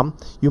also a mom,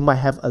 you might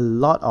have a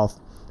lot of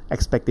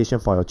expectation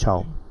for your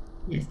child.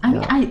 Yes, I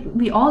mean,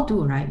 we all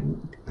do, right?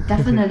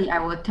 Definitely, I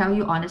will tell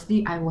you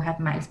honestly, I will have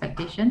my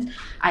expectations.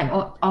 I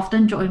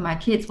often joke with my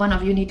kids, one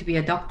of you need to be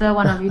a doctor,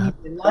 one of you need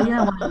to be a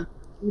lawyer, one of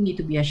you need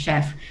to be a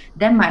chef.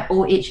 Then my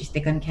old age is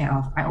taken care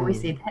of. I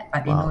always say that,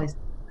 but they know it's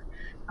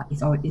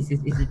is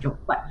a joke.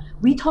 But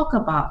we talk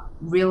about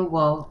real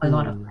world a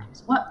lot of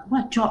times.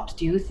 What jobs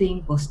do you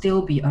think will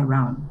still be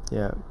around?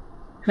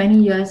 20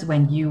 years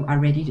when you are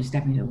ready to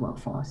step into the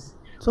workforce.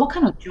 So what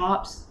kind of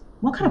jobs,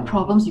 what kind of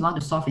problems you want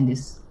to solve in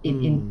this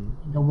in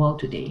the world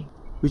today?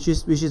 Which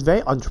is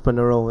very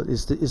entrepreneurial.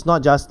 It's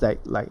not just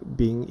like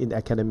being in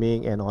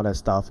academic and all that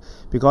stuff.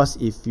 Because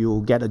if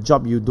you get a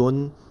job, you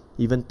don't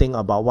even think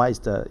about what is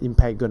the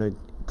impact going to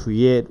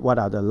create, what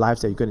are the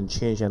lives that you're going to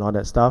change and all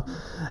that stuff.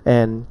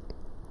 And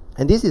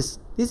this is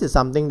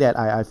something that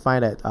I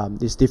find that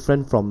is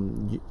different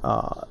from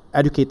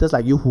educators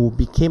like you who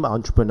became an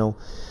entrepreneur.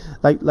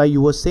 Like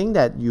you were saying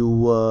that you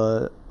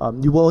were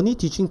only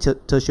teaching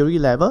tertiary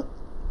level.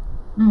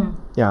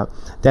 Yeah.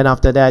 Then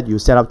after that, you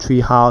set up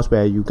Treehouse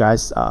where you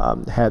guys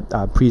had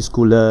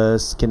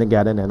preschoolers,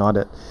 kindergarten, and all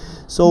that.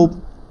 So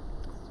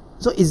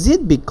is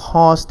it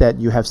because that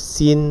you have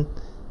seen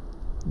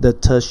the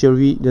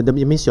tertiary,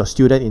 it means your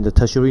student in the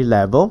tertiary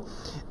level,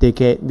 they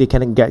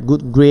can get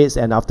good grades,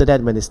 and after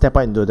that, when they step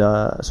out into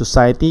the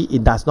society,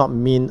 it does not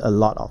mean a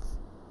lot of.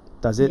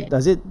 Is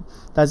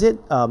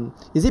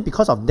it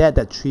because of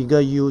that trigger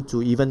you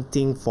to even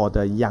think for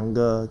the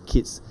younger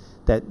kids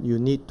that you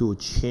need to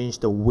change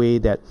the way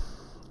that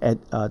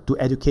to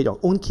educate your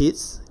own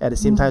kids, at the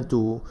same time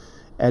to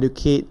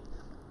educate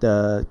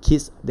the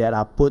kids that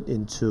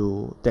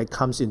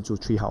comes into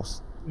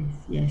Treehouse?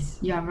 Yes,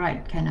 you are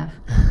right, Kenneth.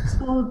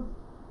 So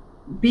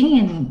being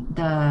in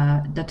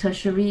the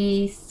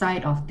tertiary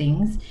side of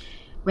things,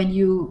 when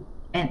you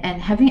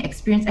and having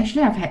experience,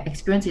 actually I've had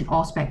experience in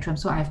all spectrums.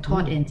 So I've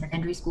taught in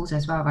secondary schools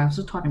as well. I've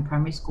also taught in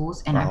primary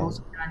schools, and I've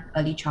also done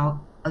early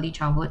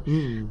childhood.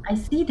 I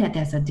see that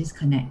there's a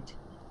disconnect,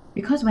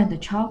 because when the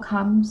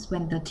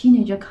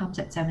teenager comes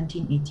at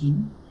 17,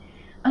 18,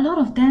 a lot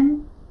of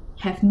them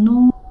have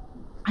no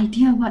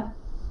idea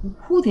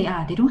who they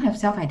are. They don't have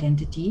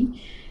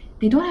self-identity.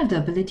 They don't have the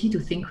ability to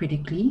think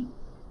critically.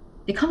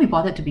 They can't be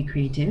bothered to be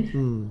creative.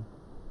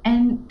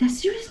 And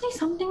there's seriously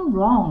something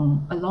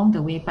wrong along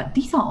the way. But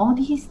these are all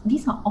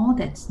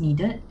that's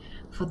needed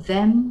for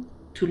them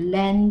to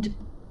land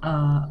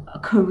a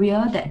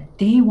career that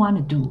they want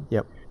to do.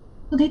 Yep.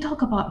 So they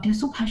talk about, they're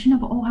so passionate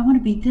about, I want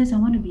to be this, I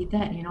want to be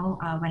that.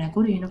 When I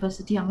go to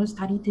university, I'm going to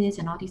study this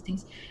and all these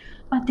things.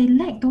 But they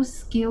lack those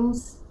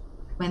skills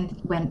when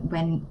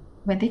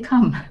they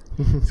come.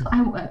 So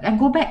I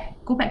go back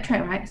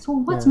track, right? So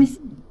what's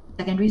missing?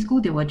 Secondary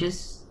school, they were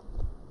just,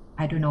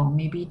 I don't know,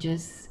 maybe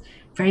just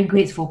very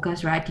grades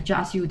focused, right? Teacher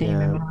asks you, then you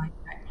memorize,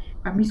 right?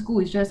 Primary school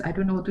is just, I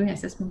don't know, doing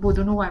assessment board,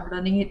 don't know what I'm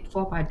learning it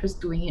for, but I'm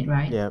just doing it,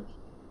 right? Yeah.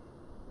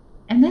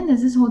 And then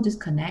there's this whole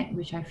disconnect,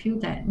 which I feel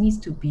that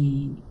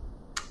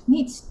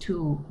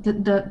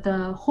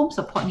the home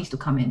support needs to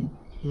come in,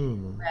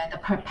 where the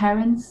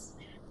parents,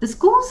 the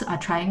schools are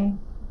trying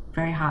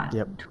very hard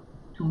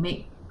to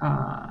make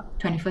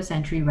 21st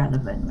century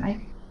relevant, right?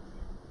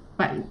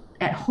 But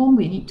at home,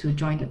 we need to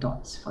join the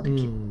dots for the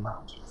kids.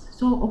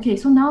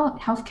 So now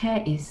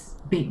healthcare is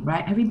big,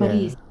 right?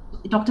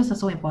 Doctors are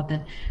so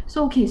important.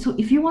 So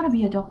if you want to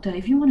be a doctor,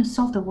 if you want to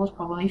solve the world's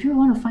problem, if you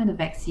want to find a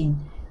vaccine,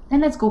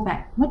 then let's go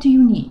back. What do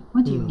you need?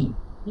 You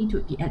need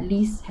to at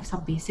least have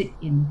some basic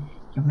in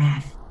your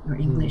math, your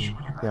English,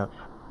 whatever. Yeah.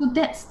 So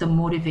that's the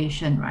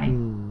motivation, right?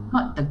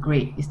 Not the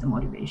grade is the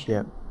motivation.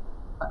 Yeah.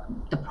 But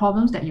the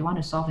problems that you want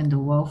to solve in the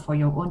world for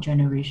your own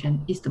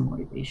generation is the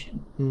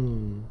motivation.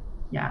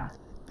 Yeah.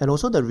 And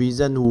also the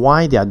reason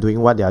why they are doing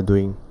what they are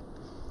doing.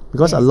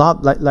 Because a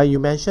lot, like you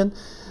mentioned,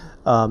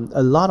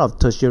 a lot of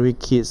tertiary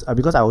kids,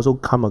 because I also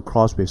come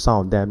across with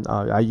some of them,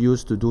 I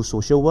used to do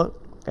social work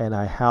and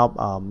I help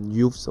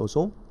youths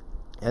also.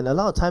 And a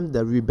lot of times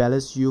the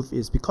rebellious youth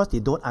is because they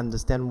don't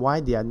understand why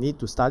they need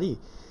to study.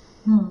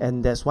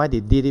 And that's why they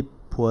did it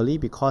poorly,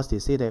 because they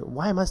say that,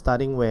 why am I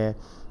studying where,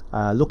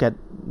 look at,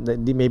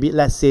 maybe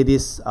let's say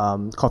this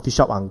coffee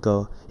shop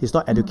uncle, he's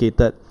not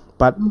educated,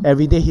 but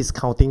every day he's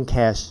counting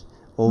cash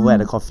over at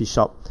the coffee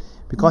shop.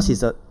 Because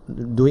he's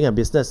doing a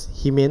business,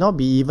 he may not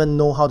be even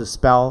know how to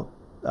spell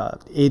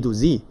A to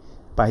Z,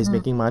 but he's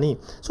making money.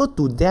 So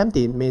to them,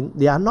 they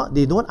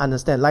don't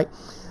understand. Like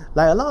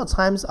a lot of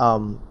times,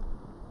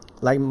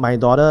 like my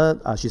daughter,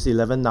 she's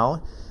 11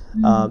 now,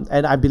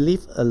 and I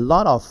believe a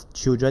lot of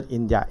children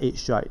in their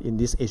age, right, in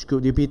this age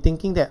group, they'll be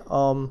thinking that,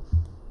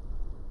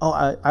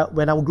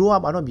 when I grow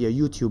up, I want to be a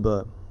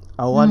YouTuber.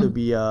 I want to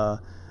be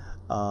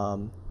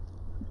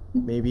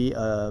maybe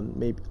a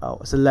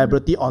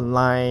celebrity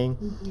online.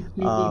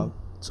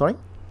 Sorry?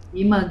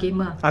 Gamer.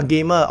 A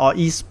gamer or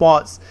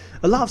esports.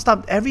 A lot of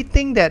stuff,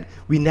 everything that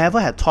we never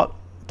had thought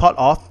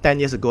of 10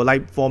 years ago.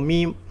 Like for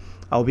me,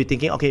 I'll be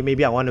thinking, okay,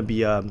 maybe I want to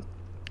be a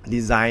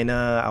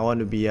designer, I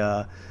want to be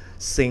a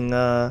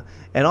singer,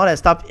 and all that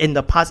stuff. In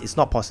the past, it's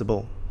not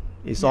possible.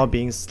 It's all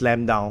being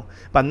slammed down.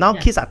 But now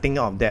kids are thinking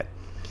of that.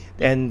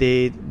 And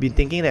they've been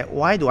thinking that,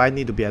 why do I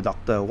need to be a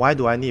doctor? Why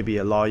do I need to be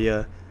a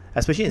lawyer?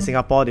 especially in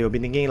Singapore, they will be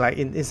thinking like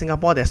in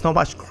Singapore there's not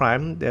much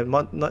crime, there's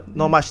not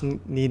much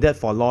needed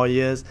for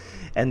lawyers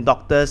and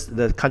doctors.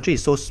 The country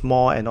is so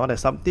small and all that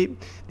stuff.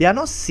 They are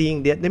not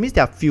seeing that means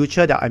their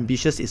future, their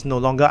ambitious is no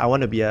longer I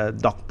want to be a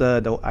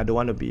doctor, I don't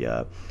want to be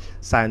a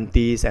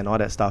scientist and all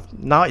that stuff.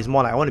 Now it's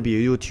more like I want to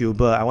be a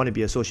YouTuber, I want to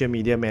be a social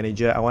media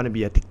manager, I want to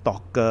be a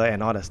TikToker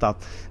and all that stuff.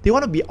 They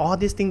want to be all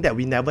these things that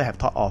we never have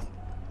thought of.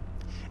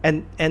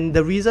 And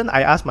the reason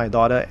I asked my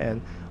daughter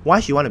and why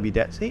she want to be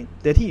that, say,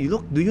 Daddy,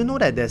 do you know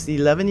that there's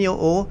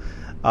 11-year-old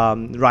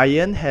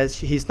Ryan,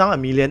 he's now a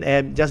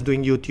millionaire just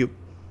doing YouTube.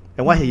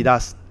 And what he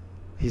does,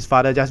 his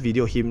father just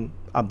video him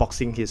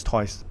unboxing his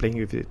toys, playing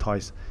with his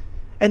toys.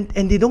 And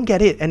they don't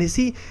get it. And you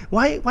see,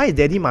 why is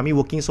Daddy, Mommy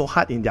working so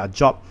hard in their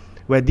job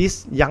where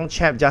this young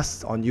chap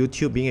just on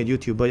YouTube being a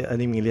YouTuber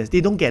earning millions?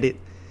 They don't get it.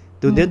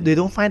 They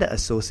don't find the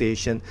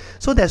association.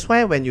 So that's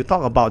why when you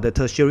talk about the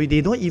tertiary,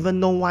 they don't even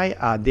know why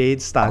are they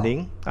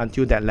studying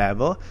until that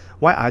level.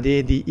 Why are they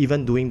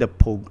even doing the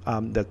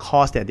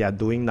course that they are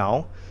doing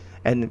now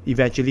and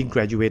eventually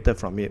graduated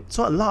from it.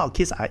 So a lot of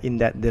kids are in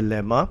that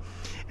dilemma.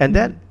 And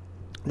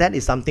that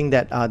is something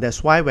that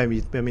that's why when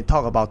we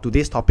talk about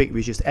today's topic,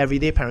 which is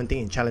everyday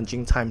parenting in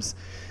challenging times,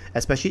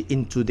 especially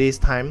in today's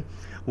time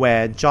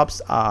where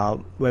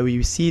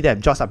we see that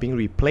jobs are being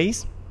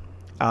replaced,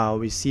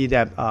 we see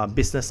that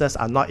businesses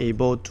are not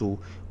able to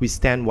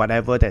withstand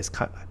whatever that's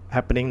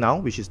happening now,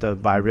 which is the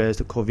virus,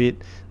 the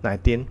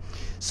COVID-19.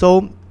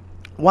 So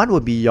what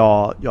would be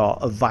your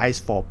advice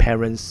for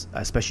parents,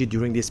 especially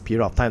during this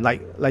period of time?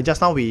 Like just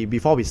now,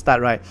 before we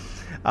start, right?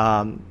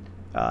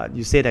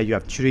 You say that you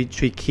have three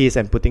kids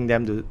and putting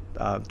them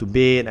to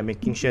bed and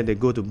making sure they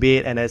go to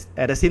bed, and at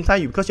the same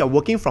time, because you're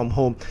working from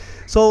home,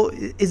 so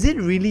is it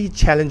really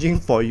challenging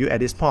for you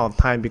at this point of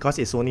time, because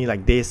it's only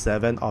like day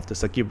 7 of the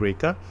circuit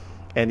breaker,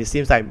 and it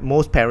seems like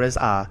most parents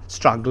are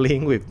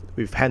struggling with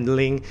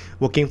handling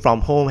working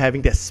from home,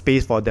 having that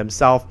space for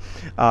themselves.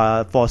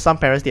 For some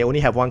parents, they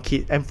only have 1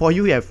 kid, and for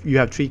you, you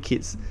have 3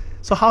 kids.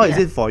 So how is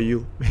it for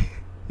you?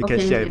 You can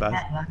share with us.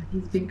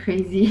 It's been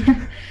crazy.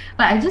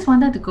 But I just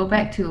wanted to go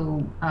back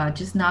to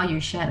just now you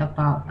shared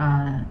about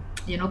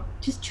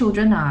just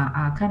children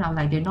are kind of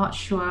like they're not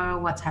sure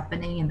what's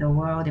happening in the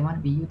world. They want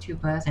to be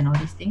YouTubers and all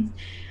these things.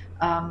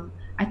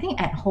 I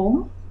think at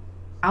home,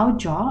 our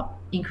job,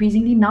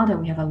 increasingly now that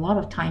we have a lot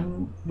of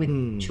time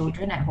with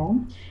children at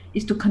home,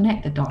 is to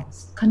connect the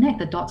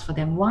dots for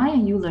them. Why are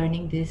you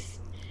learning this?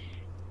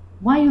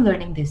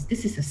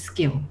 This is a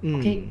skill.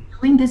 Okay,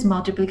 doing this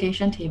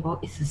multiplication table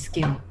is a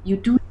skill. You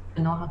do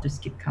know how to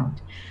skip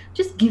count.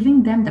 Just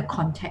giving them the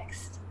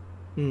context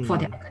for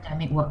their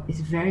academic work is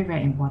very,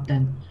 very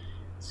important.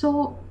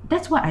 So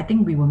that's what I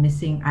think we were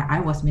missing. I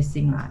was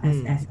missing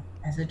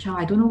as a child.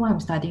 I don't know why I'm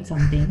studying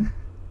something.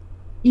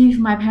 If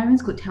my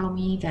parents could tell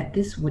me that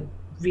this would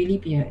really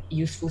be a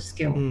useful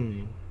skill,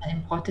 an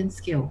important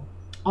skill,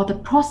 or the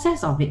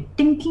process of it,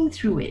 thinking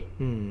through it,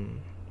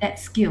 that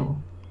skill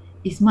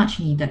is much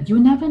needed. You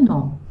never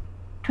know.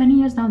 20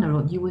 years down the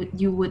road,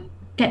 you would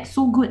get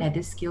so good at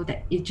this skill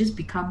that it just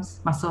becomes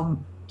muscle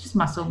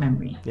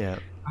memory. Yeah.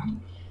 Right?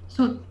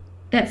 So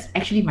that's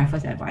actually my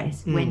first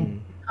advice.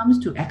 When it comes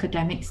to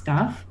academic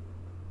stuff,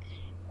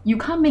 you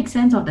can't make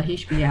sense of the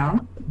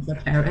HBL as a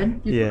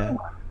parent.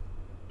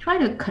 Try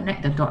to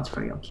connect the dots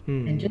for your kid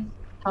and just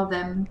tell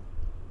them,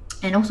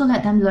 and also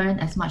let them learn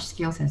as much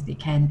skills as they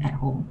can at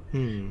home.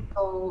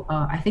 So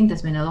I think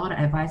there's been a lot of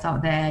advice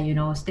out there,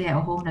 stay at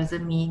home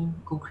doesn't mean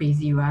go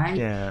crazy, right?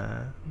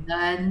 Yeah.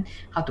 Learn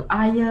how to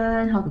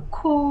iron, how to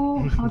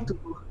cook, how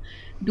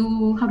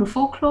to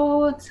fold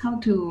clothes, how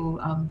to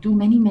do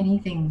many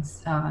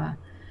things. I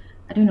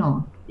don't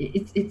know.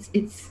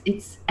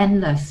 It's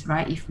endless,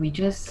 right? If we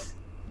just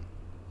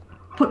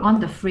put on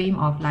the frame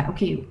of like,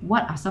 okay,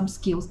 what are some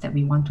skills that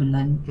we want to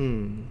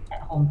learn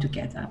at home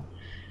together?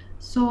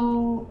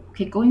 So,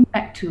 okay, going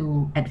back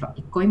to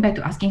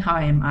asking how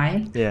am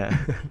I? Yeah.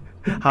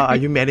 How are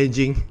you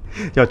managing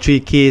your 3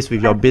 kids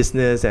with your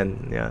business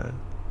and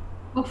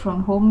Work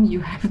from home, you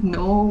have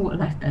no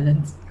work-life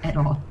balance at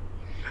all.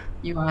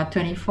 You are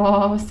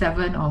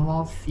 24/7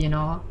 almost,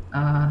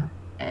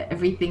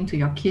 everything to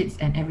your kids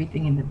and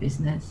everything in the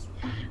business.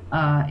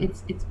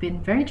 It's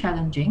been very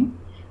challenging.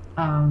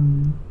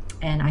 And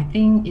I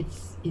think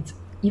it's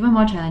even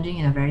more challenging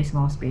in a very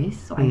small space.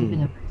 So I live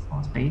in a very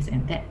small space,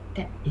 and that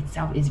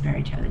itself is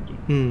very challenging.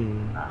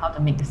 How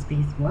to make the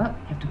space work,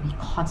 you have to be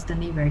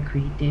constantly very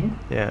creative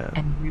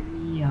and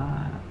really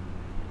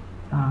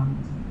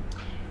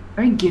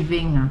very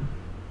giving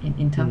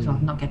in terms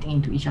of not getting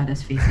into each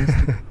other's faces.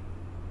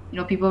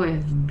 People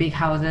with big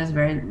houses,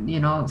 very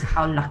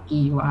how lucky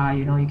you are.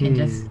 You can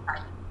just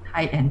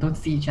hide and don't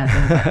see each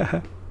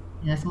other.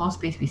 In a small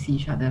space, we see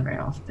each other very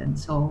often.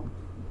 So,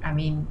 I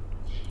mean,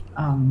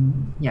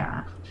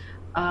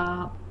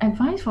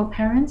 advice for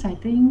parents, I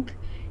think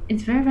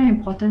it's very, very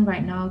important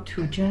right now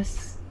to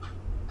just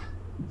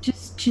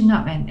chin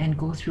up and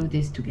go through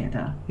this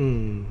together.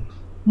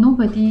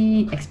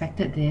 Nobody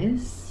expected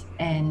this,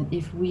 And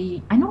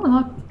I know a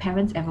lot of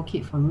parents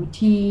advocate for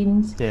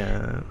routines.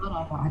 Yeah. A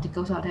lot of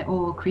articles out there,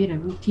 create a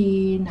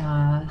routine,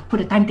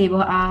 put a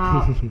timetable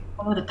out,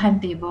 follow the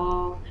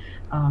timetable.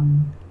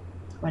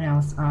 What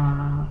else?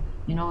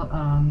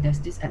 There's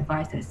this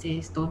advice that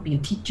says don't be a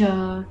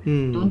teacher,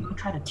 don't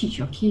try to teach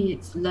your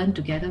kids, learn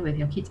together with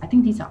your kids. I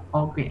think these are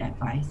all great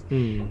advice.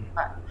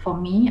 But for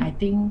me, I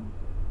think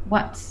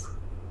what's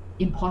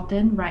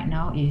important right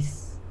now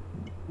is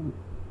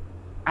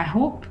I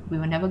hope we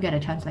will never get a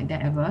chance like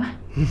that ever.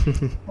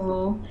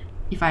 So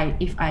if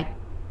I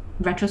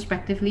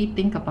retrospectively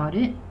think about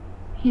it,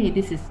 hey,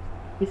 this is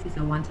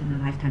a once in a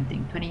lifetime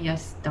thing. 20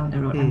 years down the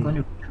road, I'm going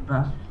to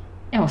remember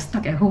I was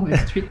stuck at home with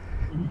 3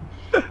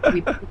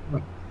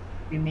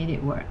 we made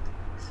it work.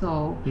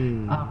 So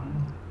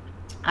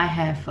I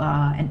have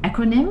an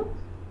acronym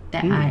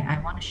that I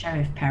want to share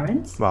with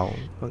parents. Wow.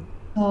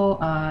 So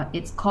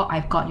it's called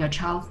I've Got Your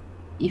Child.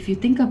 If you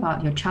think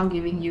about your child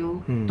giving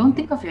you, don't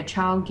think of your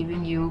child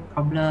giving you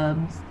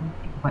problems. Don't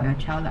think about your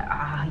child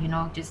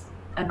like, just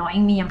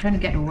annoying me, I'm trying to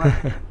get to work.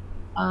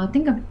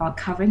 Think about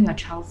covering your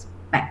child's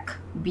back,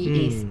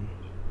 BAC.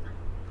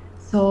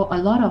 So a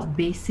lot of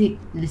basic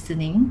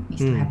listening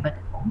needs to happen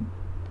at home.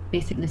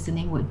 Basic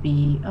listening would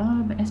be,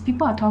 as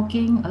people are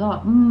talking, a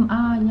lot of,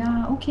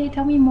 yeah, okay,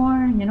 tell me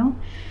more,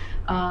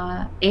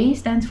 A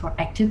stands for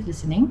active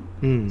listening.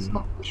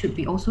 So we should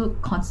be also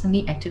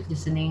constantly active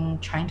listening,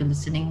 trying to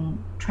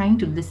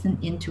listen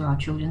into our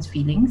children's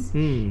feelings.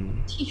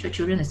 Teach your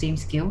children the same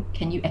skill.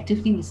 Can you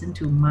actively listen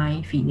to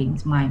my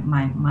feelings, my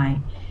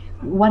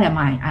what am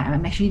I?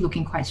 I'm actually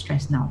looking quite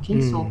stressed now.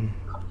 Okay, so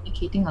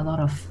communicating a lot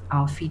of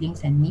our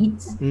feelings and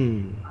needs.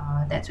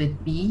 That's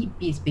with B.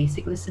 B is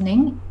basic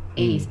listening.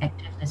 A is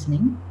active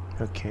listening.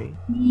 Okay.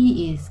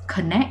 E is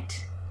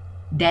connect,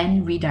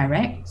 then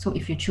redirect. So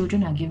if your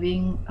children are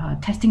giving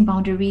testing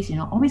boundaries,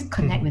 always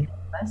connect with them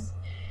first,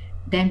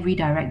 then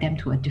redirect them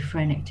to a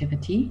different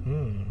activity.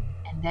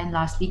 And then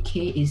lastly,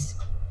 K is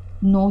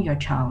know your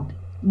child.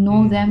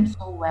 Know them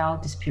so well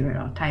this period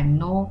of time.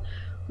 Know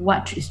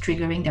what is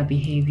triggering their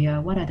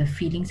behavior. What are the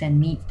feelings and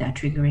needs that are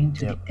triggering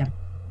to their behavior.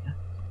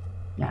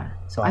 Yeah.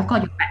 So I've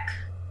got your back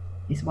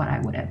is what I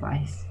would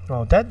advise.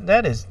 Well,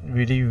 that is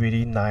really,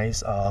 really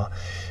nice.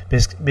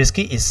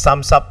 Basically, it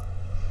sums up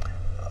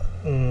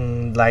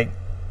like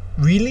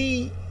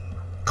really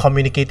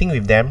communicating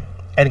with them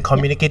and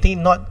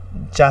communicating not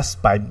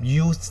just by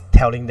you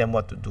telling them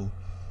what to do.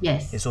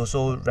 Yes. It's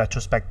also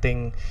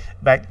retrospecting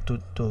back to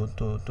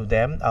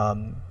them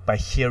by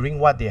hearing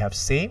what they have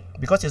said,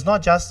 because it's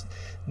not just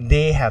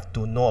they have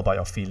to know about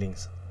your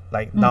feelings.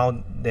 Like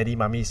now, daddy,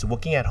 mommy is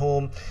working at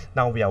home.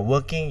 Now we are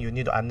working. You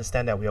need to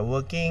understand that we are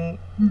working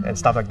and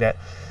stuff like that.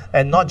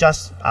 And not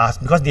just us,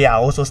 because they are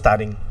also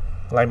studying.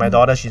 Like my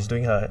daughter, she's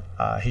doing her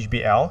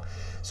HBL.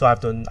 So I have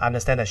to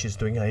understand that she's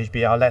doing her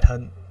HBL. Let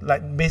her,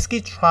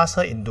 basically trust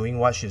her in doing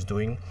what she's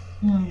doing.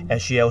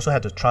 And she also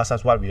had to trust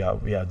us what we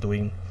are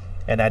doing.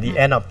 And at the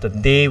end of the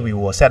day, we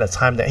will set a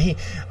time that, hey,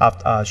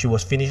 after she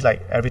was finished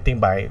everything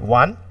by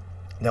 1,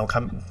 then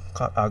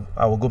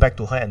I will go back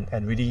to her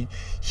and really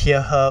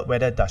hear her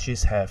whether does she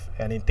have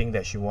anything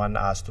that she want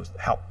us to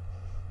help.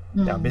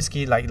 Yeah,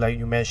 basically like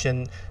you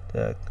mentioned,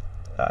 that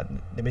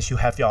means you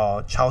have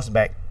your child's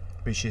back,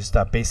 which is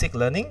the basic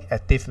learning,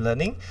 active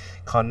learning,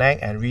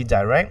 connect and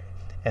redirect,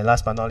 and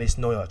last but not least,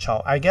 know your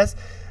child. I guess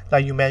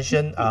like you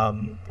mentioned,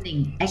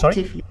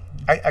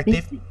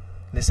 active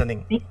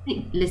listening.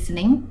 Basic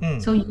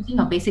listening. So using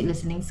your basic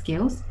listening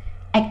skills,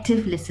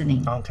 active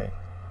listening. Okay.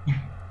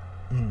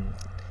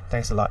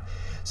 Thanks a lot.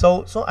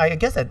 So I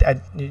guess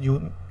that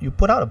you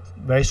put out a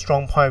very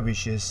strong point,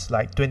 which is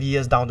 20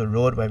 years down the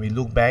road when we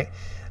look back,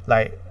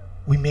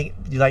 we make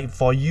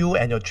for you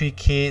and your 3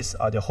 kids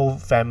or the whole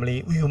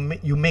family,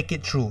 you make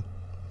it through.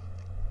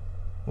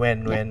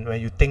 When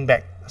you think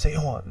back, say,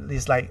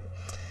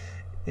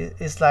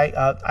 it's like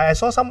I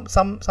saw some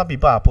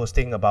people are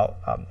posting about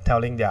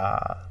telling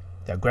their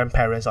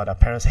grandparents or their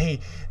parents, hey,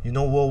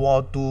 World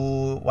War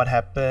II, what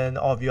happened?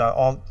 All of you are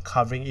all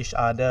covering each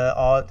other,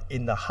 all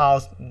in the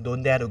house,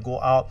 don't dare to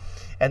go out.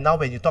 And now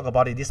when you talk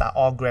about it, these are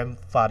all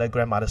grandfather,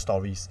 grandmother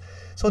stories.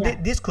 So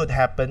this could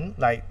happen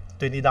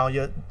 20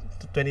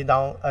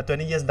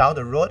 years down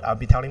the road. I'll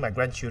be telling my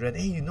grandchildren,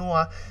 hey,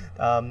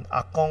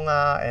 Akong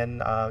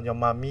and your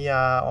mommy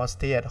all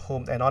stay at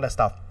home and all that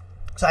stuff.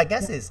 So I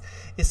guess it's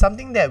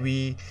something that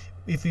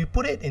if we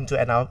put it into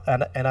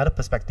another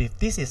perspective,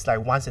 this is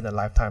once in a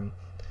lifetime.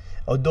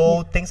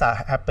 Although things are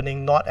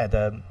happening not at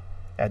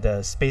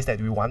the space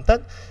that we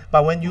wanted,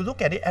 but when you look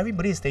at it,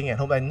 everybody is staying at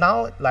home. And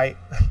now,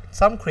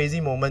 some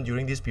crazy moment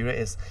during this period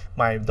is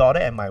my daughter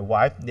and my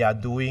wife, they are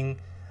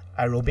doing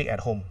aerobic at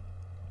home.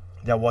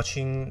 They're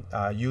watching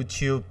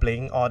YouTube,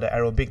 playing all the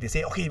aerobic. They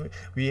say, okay,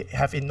 we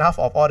have enough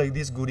of all of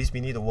these goodies,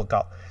 we need to work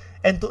out.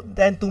 And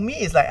to me,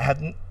 it's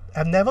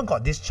I've never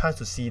got this chance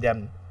to see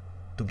them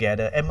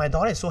together, and my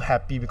daughter is so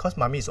happy because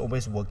mommy is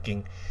always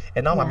working,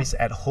 and now mommy's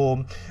at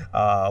home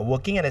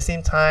working at the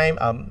same time,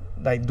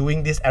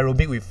 doing this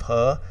aerobic with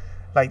her.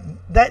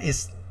 That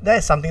is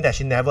something that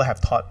she never have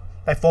thought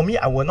Like for me,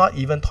 I would not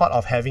even thought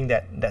of having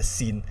that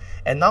scene.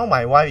 And now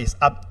my wife is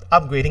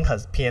upgrading her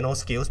piano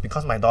skills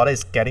because my daughter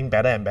is getting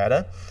better and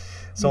better.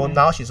 So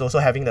now she's also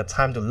having the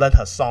time to learn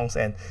her songs,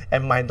 and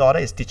my daughter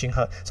is teaching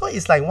her. So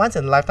it's like once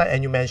in a lifetime,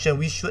 and you mentioned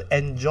we should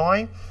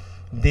enjoy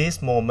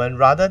this moment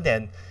rather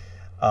than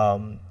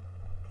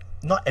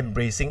not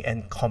embracing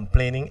and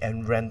complaining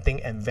and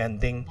ranting and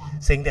venting,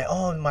 saying that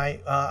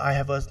I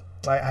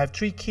have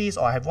 3 kids,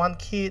 or I have 1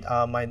 kid.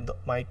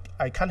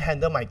 I can't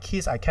handle my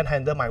kids. I can't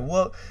handle my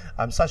work.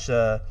 I'm such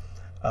a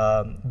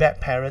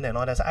bad parent and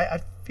all that. So I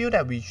feel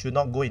that we should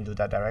not go into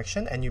that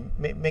direction, and you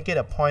make it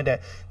a point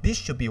that this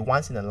should be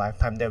once in a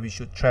lifetime, that we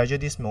should treasure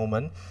this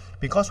moment,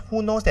 because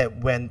who knows that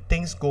when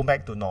things go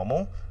back to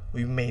normal,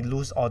 we may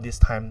lose all this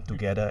time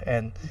together,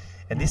 and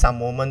these are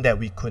moments that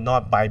we could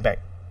not buy back.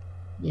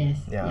 Yes.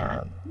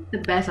 Yeah. The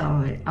best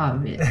of it.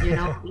 You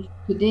know, if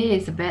today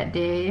is a bad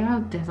day,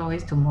 there's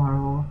always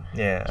tomorrow.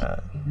 Yeah.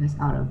 Just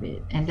out of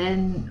it. And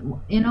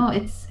then, you know,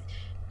 it's,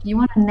 you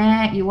want to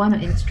nag, you want to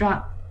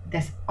instruct,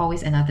 there's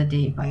always another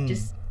day. But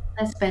just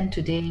let's spend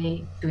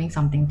today doing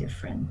something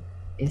different.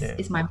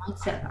 It's my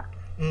mindset.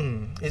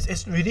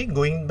 It's really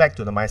going back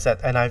to the mindset.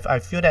 And I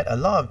feel that a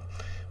lot of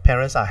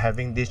parents are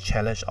having this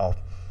challenge of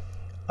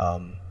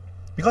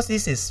because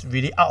this is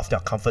really out of their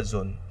comfort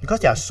zone, because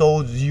they are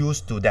so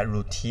used to that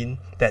routine,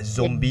 that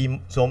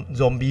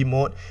zombie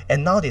mode,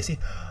 and now they see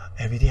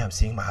every day I'm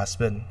seeing my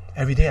husband,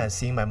 every day I'm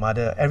seeing my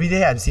mother, every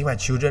day I'm seeing my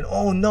children.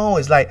 Oh no,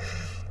 it's like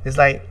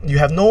you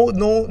have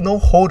no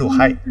hole to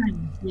hide.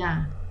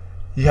 Yeah,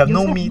 you have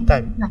no me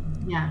time.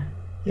 Yeah,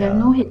 you have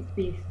no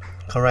headspace.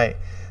 Correct.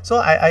 So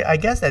I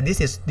guess that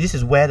this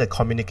is where the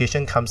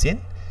communication comes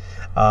in,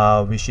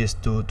 which is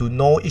to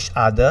know each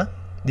other.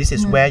 This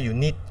is where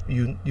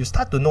you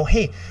start to know,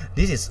 hey,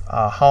 this is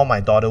how my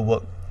daughter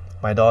works.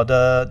 My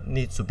daughter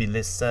needs to be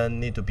listened,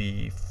 need to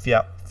be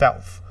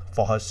felt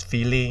for her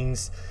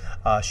feelings,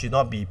 should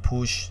not be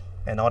pushed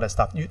and all that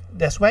stuff.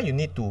 That's where you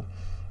need to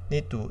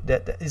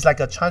that it's like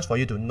a chance for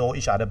you to know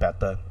each other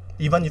better.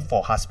 Even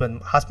for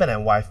husband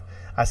and wife,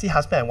 I see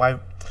husband and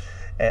wife.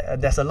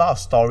 There's a lot of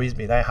stories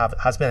between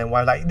husband and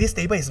wife. Like, this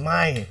table is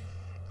mine.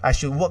 I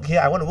should work here.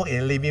 I want to work in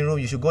the living room.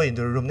 You should go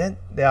into the room. Then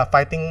they are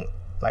fighting.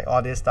 Like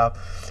all this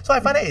stuff. So I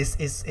find that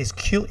it's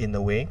cute in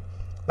a way.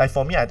 Like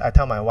for me, I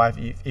tell my wife,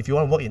 if you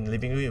want to work in the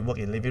living room, you work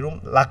in the living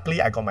room.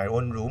 Luckily, I got my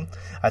own room.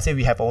 I say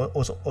we have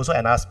also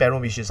another spare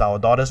room, which is our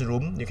daughter's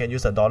room. You can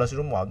use the daughter's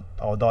room while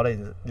our daughter is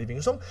in the living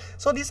room.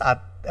 So these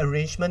are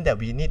arrangements that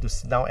we need to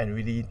sit down and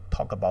really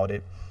talk about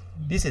it.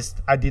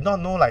 I did not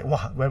know, like,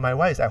 wow, when my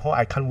wife is at home,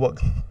 I can't work.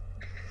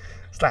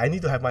 It's like I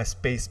need to have my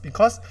space,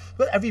 because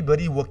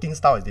everybody working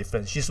style is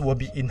different. She will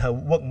be in her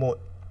work mode.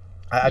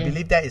 I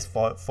believe that is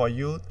for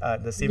you,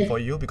 the same for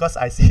you, because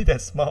I see that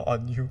smile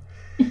on you.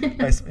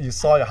 As you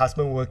saw your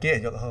husband working,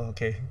 and you're like, oh,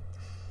 okay.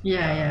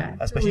 Yeah.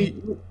 Especially,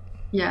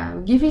 we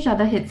give each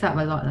other heads up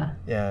a lot.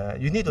 Yeah,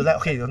 you need to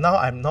okay, now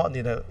I'm not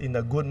in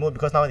a good mood,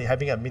 because now they're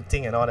having a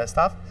meeting and all that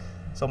stuff.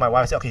 So my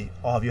wife said, okay,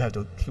 all of you have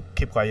to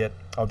keep quiet.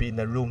 I'll be in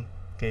the room.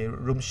 Okay,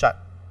 room shut.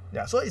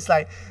 Yeah, so it's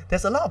like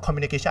there's a lot of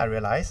communication, I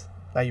realize.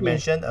 Like you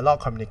mentioned, a lot of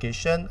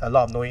communication, a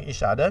lot of knowing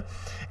each other.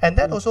 And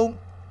that also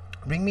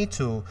bring me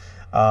to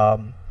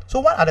so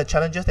what are the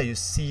challenges that you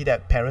see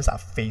that parents are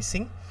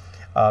facing,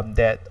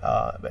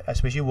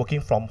 especially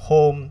working from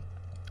home,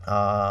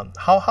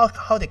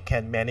 how they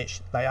can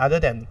manage, like, other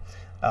than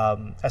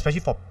especially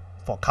for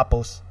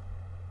couples,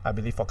 I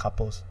believe for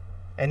couples,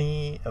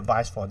 any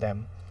advice for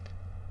them,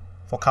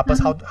 for couples,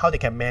 how they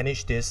can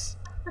manage this?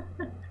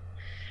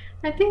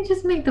 I think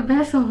just make the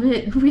best of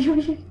it.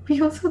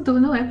 We also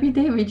don't know. Every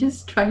day we're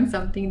just trying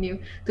something new.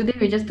 Today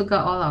we just took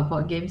out all our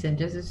board games and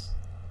just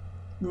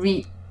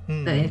read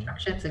the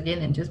instructions again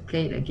and just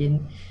play it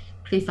again.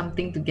 Play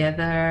something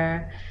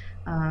together.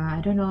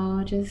 I don't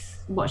know,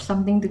 just watch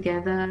something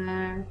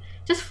together.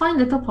 Just find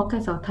little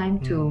pockets of time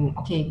to,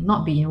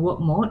 not be in work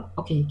mode.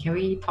 Okay, can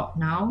we talk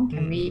now?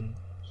 Can we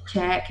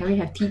chat? Can we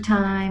have tea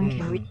time?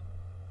 Can we,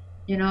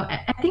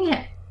 I think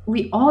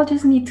we all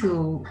just need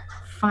to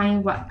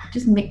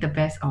just make the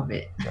best of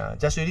it. Yeah,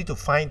 just really to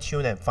fine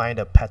tune and find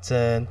a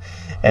pattern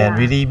and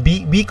really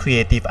be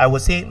creative. I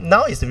would say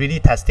now it's really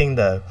testing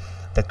the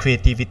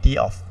creativity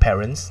of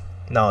parents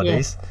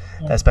nowadays,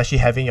 especially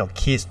having your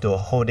kids the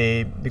whole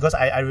day, because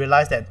I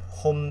realized that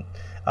home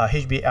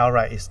HBL,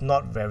 right, is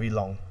not very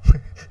long.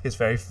 It's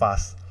very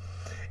fast,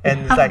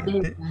 and it's like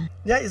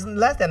it's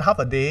less than half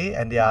a day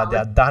and they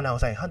are done. I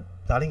was like,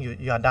 darling,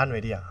 you are done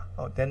already.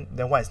 Oh, then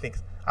what is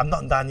next? I'm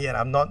not done yet.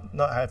 I've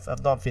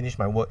not finished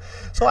my work.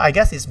 So I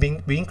guess it's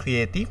being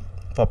creative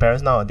for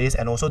parents nowadays,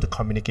 and also the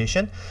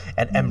communication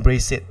and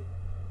embrace it,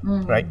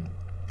 right?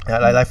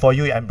 Like for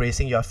you, you're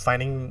embracing, you're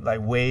finding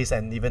like ways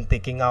and even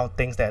taking out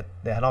things that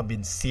have not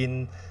been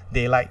seen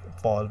daylight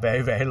for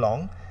very, very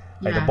long,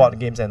 like the board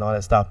games and all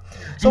that stuff.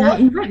 So I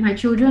invite my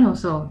children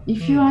also.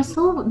 If you are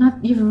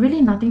you've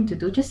really nothing to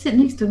do, just sit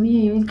next to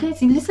me. You can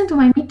listen to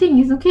my meeting.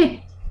 It's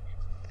okay.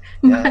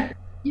 Yeah.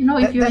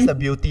 But that's the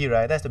beauty,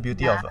 right? That's the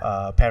beauty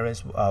of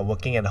parents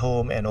working at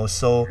home, and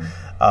also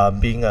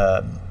being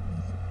a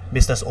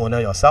business owner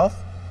yourself.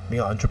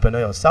 being an entrepreneur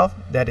yourself,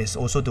 that is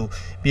also to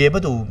be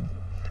able to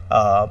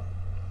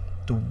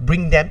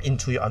bring them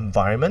into your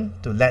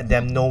environment, to let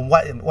them know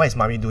what is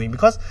mommy doing.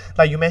 Because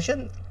like you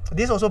mentioned,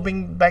 this also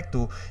bring back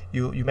to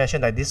you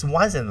mentioned that this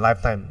once in a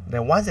lifetime.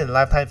 Then once in a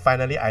lifetime,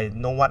 finally I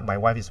know what my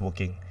wife is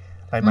working.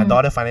 Like my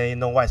daughter finally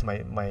know what is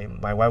my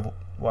wife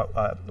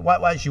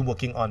what is she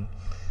working on.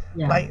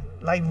 Yeah.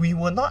 Like we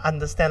will not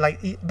understand. Like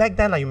back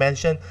then, like you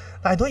mentioned,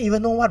 I don't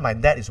even know what my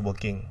dad is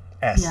working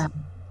as. Yeah.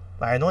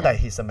 Like I know that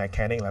he's a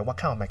mechanic. Like what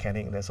kind of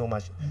mechanic? There's so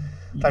much.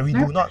 Like we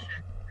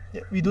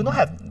do not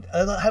have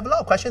a lot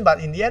of questions.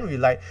 But in the end,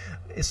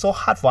 it's so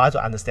hard for us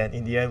to understand.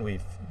 In the end, we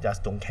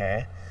just don't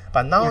care.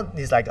 But now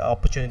it's like an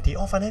opportunity.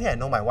 Oh, finally I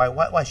know my wife.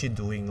 What is she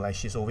doing? Like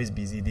she's always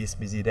busy this,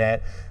 busy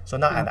that. So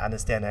now I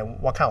understand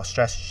what kind of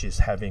stress she's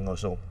having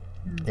also.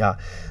 Yeah.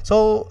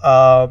 So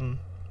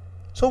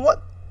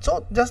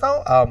So just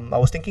now, I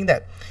was thinking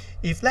that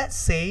if let's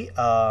say,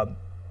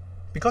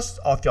 because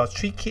of your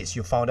 3 kids,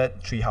 you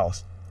founded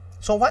Treehouse.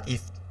 So what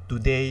if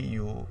today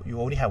you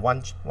only have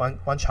one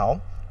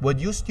child?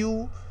 Would you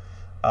still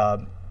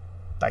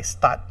like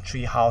start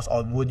Treehouse,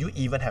 or would you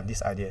even have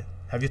this idea?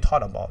 Have you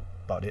thought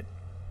about it?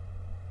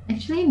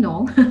 Actually,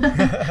 no,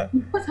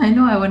 because I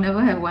know I will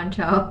never have one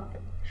child.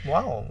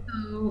 Wow.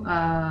 So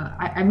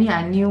I mean,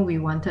 I knew we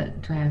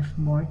wanted to have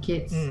more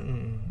kids.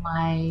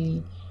 My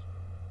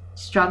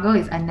struggle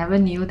is I never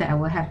knew that I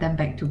will have them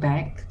back to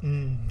back.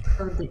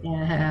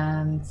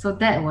 So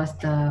that was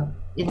the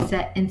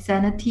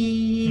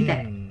insanity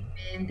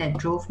that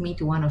drove me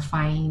to want to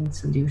find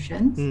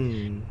solutions.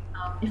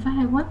 If I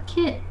had one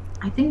kid,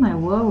 I think my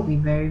world will be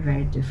very,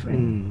 very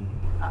different.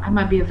 I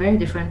might be a very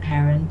different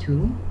parent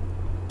too.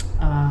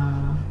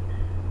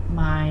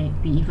 Might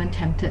be even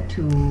tempted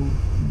to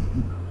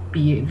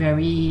be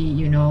very,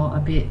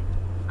 a bit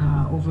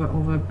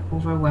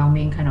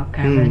overwhelming kind of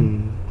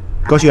parent.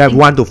 Because you have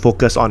one to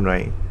focus on,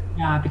 right?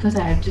 Yeah, because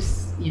I have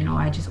just,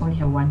 I just only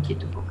have one kid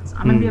to focus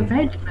on. I might be a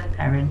very different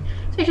parent.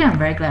 So actually, I'm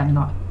very glad I'm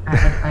not. I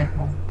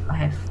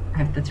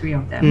have the 3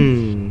 of them,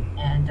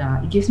 and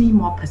it gives me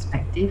more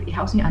perspective. It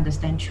helps me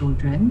understand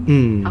children.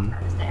 Helps me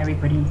understand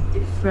everybody is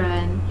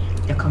different,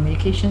 their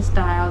communication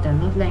style, their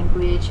love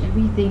language,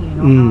 everything.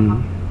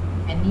 How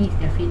their needs,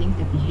 their feelings,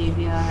 their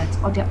behavior.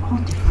 They're all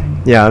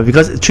different. Yeah,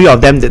 because 3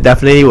 of them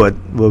definitely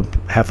will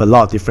have a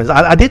lot of difference.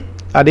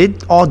 Are they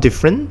all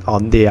different, or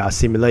they are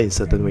similar in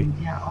certain way?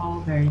 They are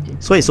all very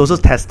different. So it's also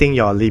testing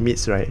your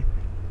limits, right?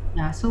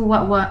 Yeah. So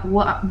what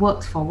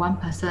works for one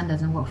person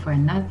doesn't work for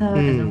another.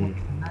 Doesn't work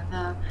for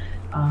another.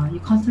 You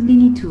constantly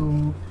need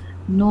to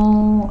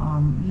know.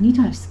 You need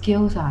to have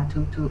skills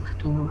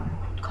to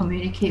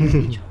communicate with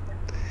each other.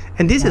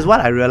 And this is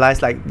what I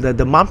realized. Like the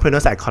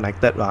mompreneurs I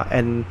connected,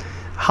 and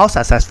how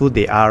successful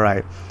they are,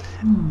 right?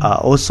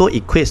 Also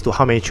equates to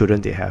how many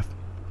children they have.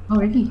 Oh,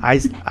 really?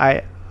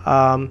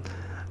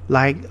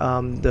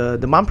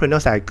 The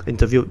mompreneurs I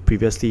interviewed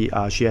previously,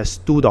 she has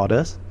 2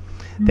 daughters.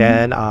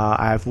 Then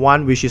I have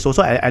one which is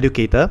also an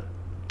educator.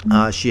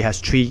 She has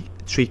 3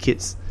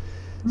 kids.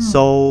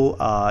 So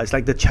it's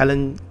like the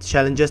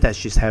challenges that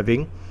she's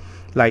having.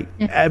 Like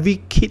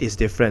every kid is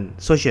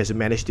different, so she has to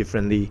manage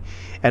differently.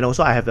 And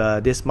also I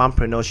have this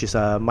mompreneur. She's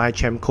a My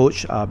Champ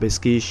coach.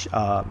 Basically, she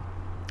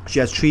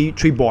has 3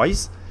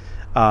 boys,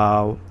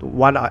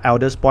 1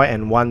 eldest boy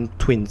and 1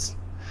 twins.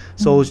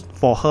 So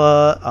for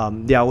her,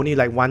 they are only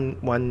like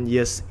one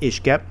year's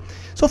age gap.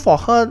 So for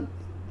her,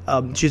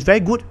 she's very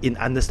good in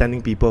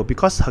understanding people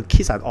because her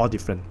kids are all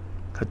different.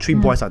 Her 3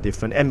 boys are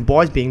different, and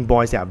boys being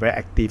boys, they are very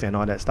active and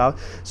all that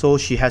stuff. So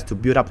she has to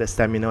build up the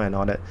stamina and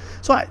all that.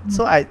 So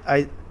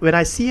I when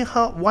I see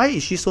her, why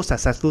is she so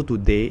successful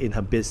today in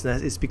her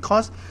business? It's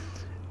because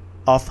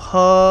of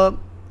her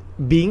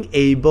being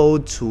able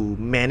to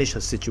manage her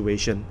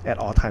situation at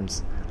all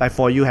times. Like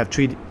for you have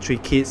three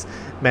kids,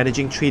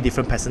 managing 3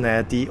 different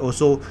personality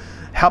also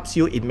helps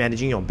you in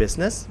managing your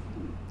business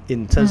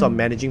in terms of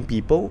managing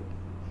people,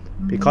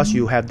 because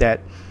you have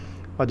that,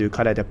 what do you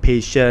call it, the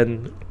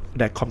patience,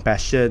 that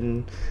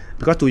compassion.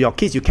 Because to your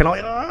kids you cannot,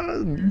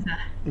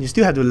 you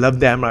still have to love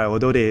them, right?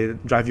 Although they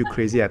drive you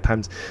crazy at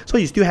times, so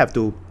you still have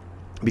to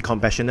be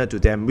compassionate to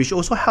them, which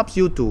also helps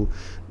you to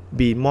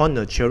be more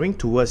nurturing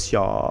towards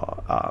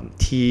your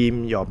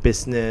team, your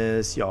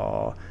business,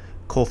 your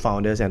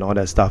co-founders and all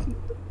that stuff.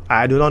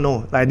 I do not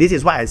know. Like this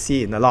is what I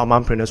see in a lot of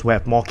mompreneurs who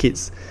have more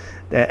kids,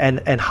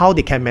 and how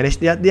they can manage.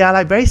 They are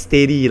like very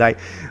steady. Like,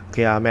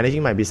 okay,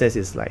 managing my business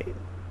is like,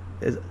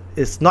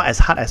 it's not as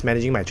hard as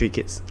managing my 3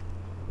 kids.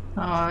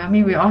 Oh, I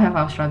mean, we all have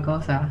our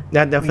struggles.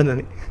 Yeah,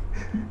 definitely.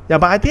 Yeah,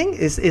 but I think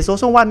it's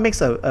also what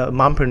makes a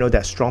mompreneur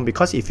that strong,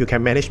 because if you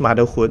can manage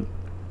motherhood,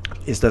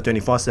 it's the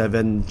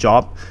 24/7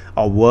 job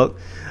or work.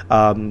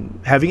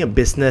 Having a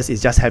business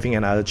is just having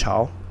another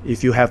child.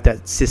 If you have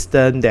that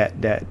system, that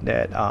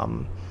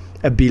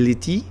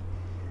ability,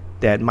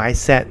 that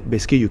mindset,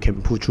 basically you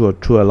can pull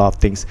through a lot of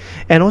things.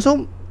 And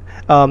also,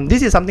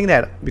 this is something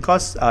that,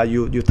 because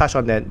you touched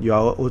on that, you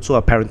are also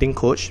a parenting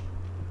coach,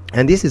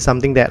 and this is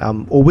something that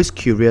I'm always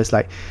curious.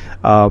 Like,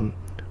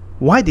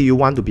 why do you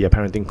want to be a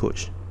parenting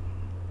coach?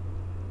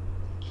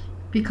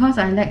 Because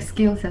I lack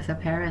skills as a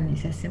parent.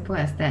 It's as simple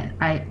as that.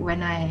 I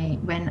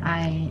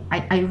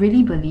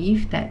really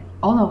believe that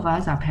all of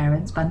us are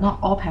parents, but not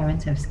all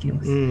parents have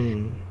skills.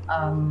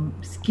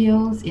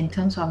 Skills in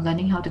terms of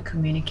learning how to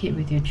communicate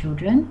with your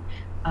children,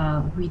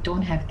 we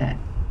don't have that.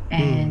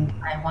 And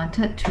I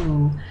wanted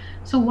to.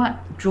 So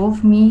what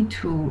drove me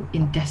to,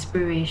 in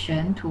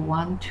desperation, to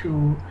want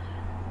to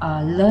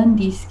learn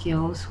these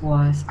skills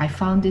was I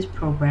found this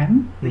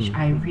program, which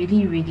I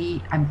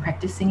really, I'm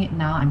practicing it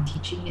now, I'm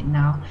teaching it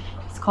now.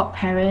 It's called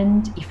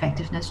Parent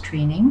Effectiveness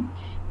Training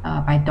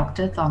by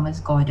Dr. Thomas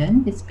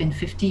Gordon. It's been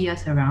 50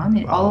 years around.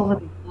 And all over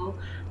the world,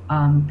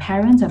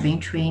 parents are being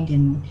trained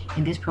in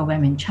this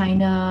program in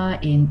China,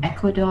 in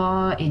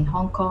Ecuador, in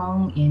Hong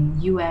Kong,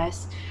 in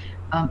US.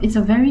 It's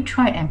a very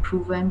tried and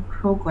proven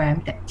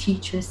program that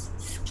teaches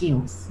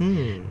skills.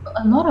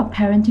 A lot of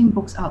parenting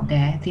books out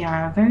there, they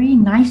are very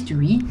nice to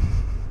read,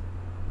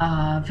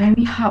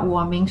 very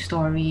heartwarming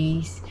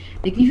stories.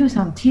 They give you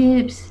some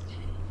tips,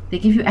 they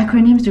give you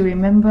acronyms to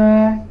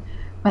remember,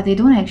 but they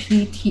don't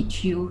actually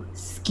teach you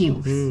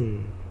skills.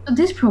 So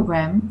this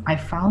program, I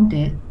found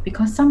it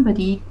because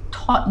somebody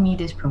taught me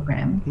this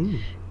program.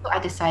 So I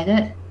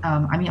decided,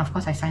 of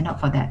course I signed up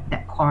for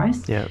that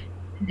course. Yeah.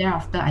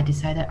 Thereafter, I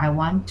decided I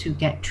want to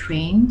get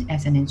trained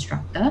as an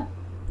instructor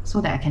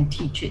so that I can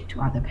teach it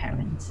to other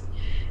parents.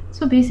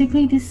 So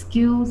basically, this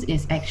skills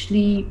is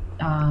actually,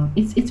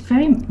 it's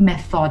very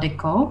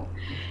methodical.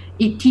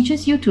 It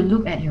teaches you to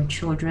look at your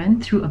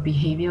children through a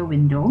behavior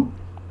window.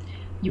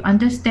 You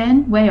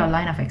understand where your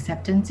line of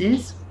acceptance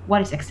is,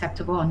 what is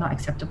acceptable or not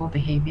acceptable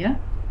behavior,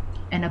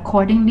 and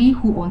accordingly,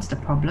 who owns the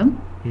problem.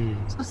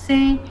 So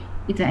say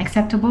it's an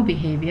acceptable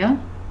behavior,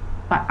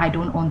 but I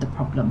don't own the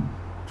problem.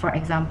 For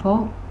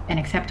example, an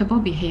acceptable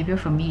behavior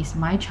for me is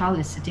my child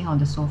is sitting on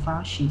the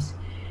sofa, she's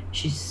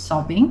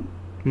sobbing,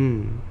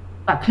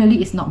 but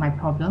clearly it's not my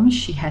problem.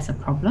 She has a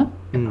problem.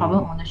 The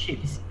problem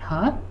ownership is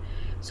her.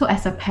 So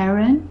as a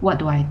parent, what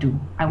do?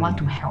 I want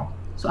to help.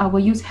 So I will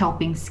use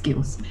helping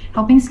skills.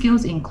 Helping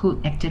skills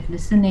include active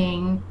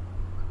listening,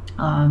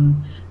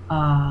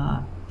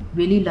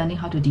 really learning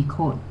how to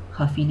decode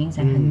her feelings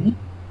and her needs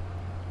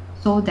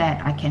so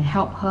that I can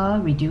help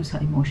her reduce her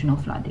emotional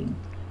flooding.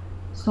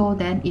 So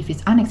then if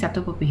it's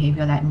unacceptable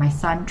behavior, like my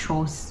son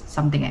throws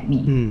something at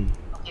me,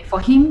 okay, for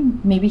him,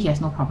 maybe he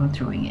has no problem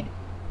throwing it.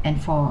 And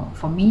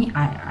for me,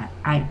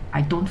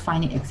 I don't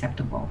find it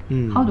acceptable.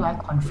 How do I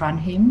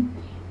confront him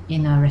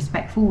in a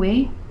respectful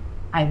way?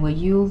 I will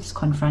use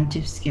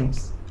confrontive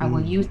skills. I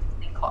will use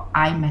something called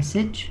I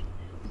message.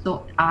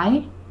 So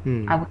I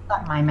will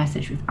start my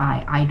message with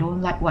I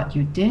don't like what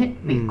you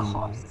did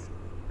because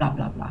blah,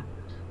 blah, blah.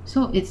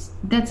 So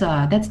that's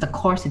the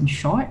course in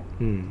short.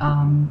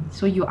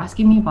 So you're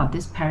asking me about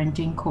this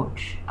parenting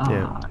coach.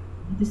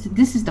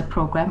 This is the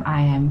program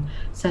I am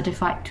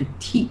certified to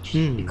teach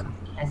because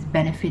it has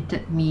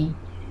benefited me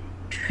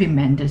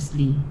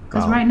tremendously.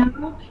 Because right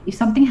now, if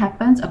something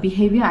happens, a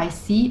behavior I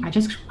see, I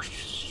just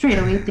straight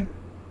away think,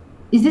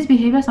 is this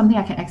behavior something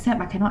I can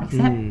accept? I cannot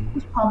accept.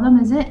 Whose problem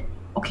is it?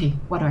 Okay,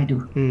 what do I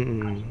do?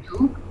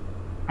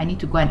 I need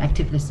to go and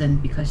active listen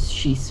because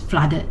she's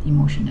flooded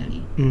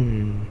emotionally.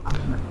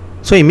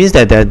 So it means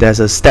that there's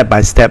a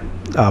step-by-step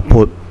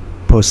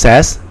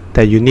process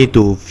that you need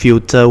to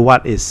filter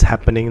what is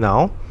happening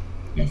now.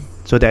 Yes.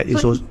 So that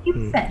it's a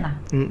skill set lah.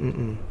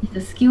 It's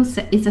a skill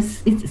set.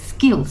 It's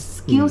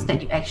skills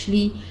that you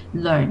actually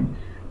learn.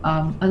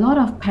 A lot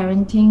of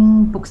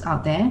parenting books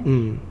out there.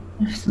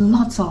 There's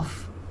lots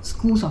of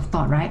schools of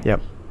thought, right?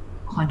 Yep.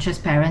 Conscious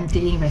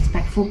parenting,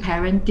 respectful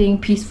parenting,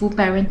 peaceful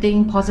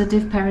parenting,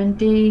 positive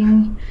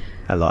parenting,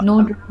 a lot.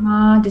 No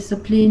drama,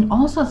 discipline,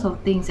 all sorts of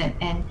things.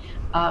 And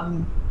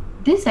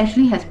this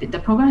actually the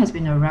program has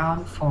been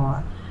around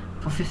for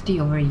 50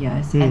 over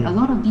years. And a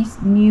lot of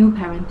these new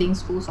parenting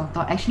schools of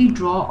thought actually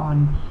draw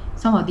on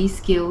some of these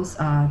skills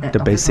that the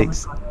Dr.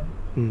 basics.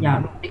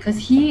 Yeah, because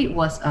he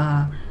was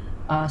a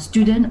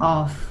student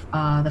of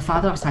the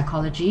father of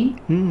psychology,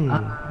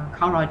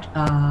 Carl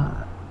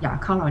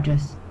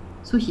Rogers.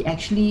 So he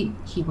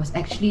was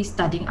actually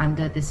studying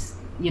under this,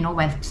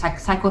 when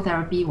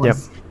psychotherapy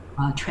was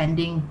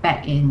trending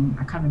back in,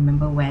 I can't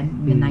remember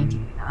when, in the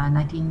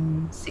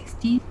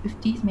 1960s,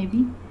 50s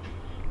maybe.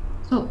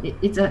 So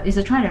it's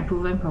a tried and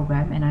proven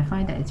program, and I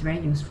find that it's very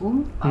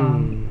useful.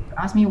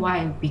 Ask me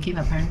why I became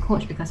a parent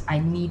coach, because I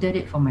needed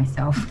it for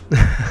myself.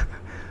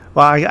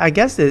 Well, I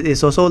guess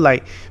it's also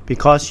like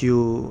because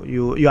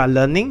you are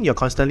learning, you're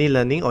constantly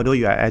learning. Although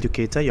you are an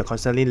educator, you're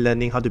constantly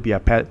learning how to be a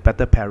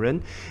better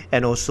parent,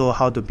 and also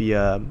how to be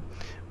a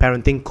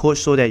parenting coach,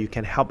 so that you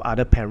can help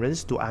other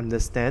parents to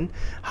understand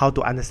how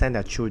to understand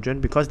their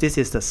children. Because this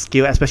is the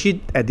skill,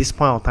 especially at this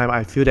point of time,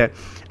 I feel that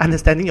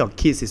understanding your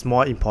kids is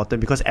more important,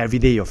 because every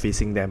day you're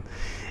facing them.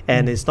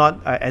 And it's not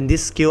and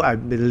this skill, I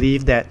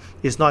believe that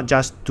it's not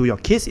just to your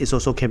kids, it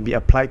also can be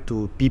applied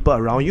to people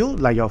around you,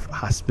 like your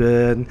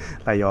husband,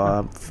 like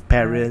your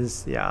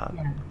parents.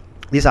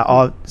 These are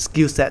all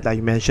skill set that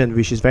you mentioned,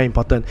 which is very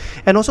important.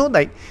 And also,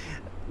 like,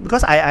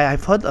 because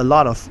I've heard a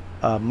lot of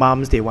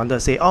moms, they want to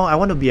say, I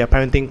want to be a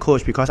parenting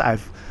coach because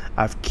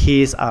I've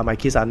kids. My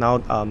kids are now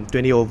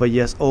 20 over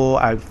years old.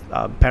 I've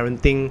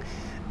parenting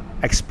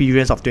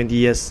experience of 20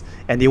 years,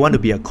 and they want to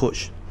be a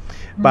coach.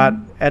 But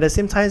at the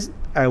same time,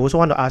 I also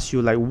want to ask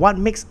you, like, what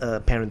makes a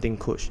parenting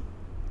coach?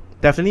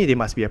 Definitely, they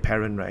must be a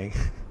parent, right?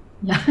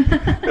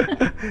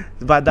 Yeah.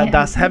 But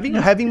does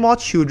having more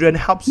children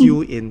helps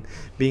you in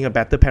being a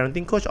better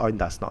parenting coach, or it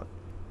does not?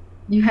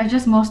 You have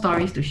just more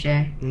stories to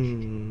share.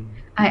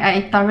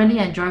 I thoroughly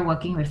enjoy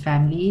working with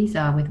families,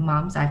 with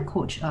moms. I've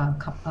coached a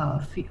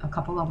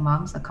couple of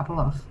moms, a couple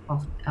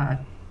of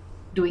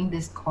doing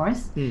this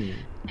course.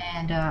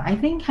 And I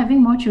think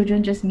having more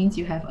children just means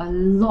you have a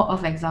lot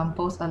of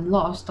examples, a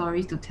lot of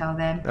stories to tell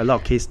them. A lot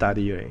of case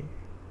study, right?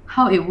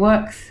 How it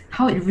works,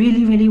 how it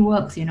really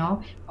works,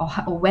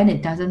 or when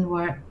it doesn't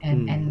work,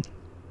 and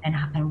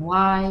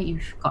why.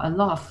 You've got a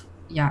lot of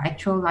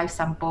actual life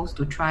samples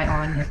to try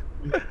on.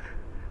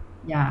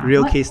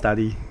 Real case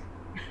study.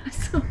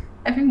 So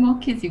having more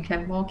kids, you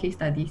can have more case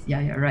studies. Yeah,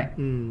 you're right.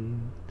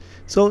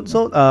 So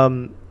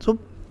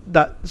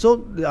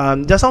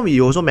just now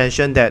we also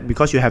mentioned that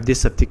because you have this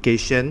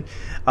certification,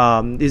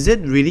 is it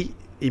really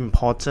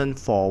important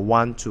for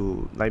one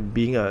to, like,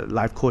 being a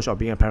life coach or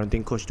being a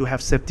parenting coach, to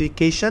have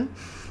certification?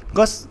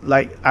 Because,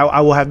 like,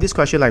 I will have this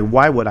question, like,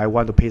 why would I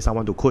want to pay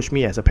someone to coach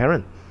me as a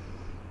parent?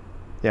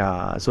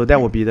 So that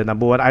would be the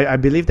number one. I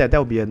believe that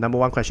would be a number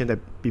one question that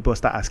people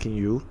start asking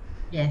you.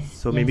 Yes.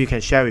 So maybe you can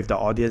share with the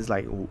audience,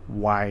 like,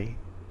 why?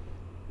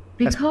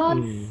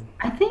 Because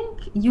I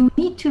think you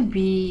need to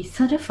be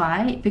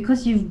certified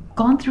because you've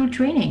gone through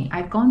training.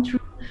 I've gone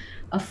through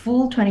a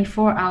full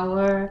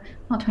 24-hour,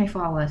 not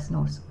 24 hours,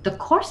 no. The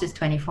course is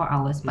 24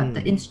 hours, but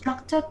the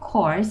instructor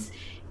course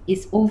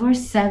is over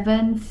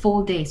 7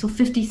 full days. So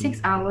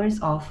 56 hours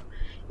of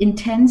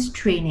intense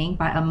training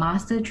by a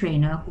master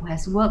trainer who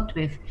has worked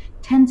with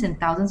tens and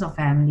thousands of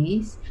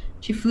families.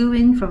 She flew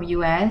in from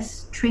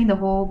US, trained a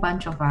whole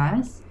bunch of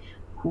us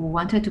who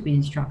wanted to be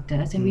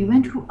instructors, and we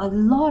went through a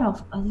lot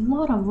of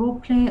role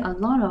play, a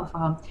lot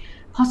of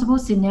possible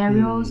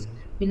scenarios.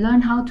 We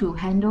learned how to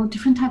handle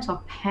different types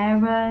of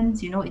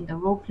parents, in the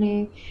role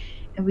play,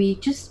 and we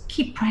just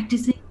keep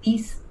practicing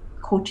these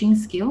coaching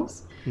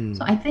skills.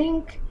 So I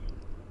think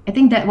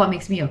that's what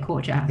makes me a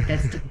coach.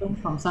 That's different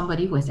from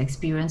somebody who has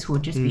experience, who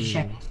will just be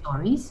sharing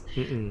stories.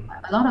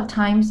 A lot of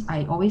times,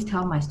 I always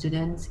tell my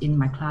students in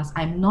my class,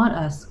 I'm not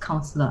a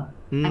counselor.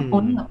 I'm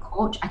only a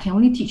coach. I can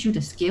only teach you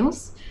the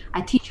skills. I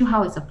teach you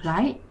how it's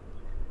applied.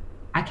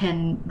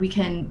 We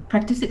can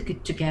practice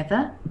it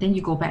together. Then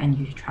you go back and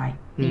you try.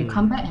 Then you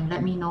come back and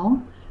let me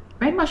know.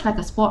 Very much like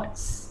a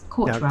sports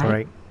coach, right?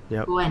 Correct.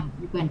 Yep.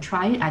 You go and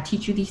try it. I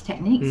teach you these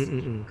techniques.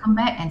 Come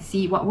back and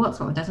see what works,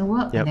 what doesn't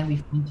work, and then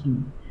we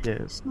continue.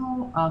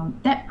 So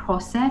that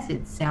process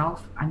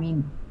itself, I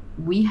mean,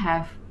 we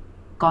have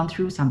gone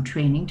through some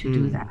training to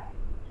do that.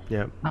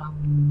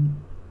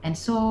 And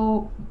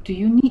so, do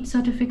you need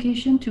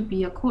certification to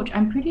be a coach?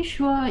 I'm pretty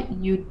sure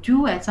you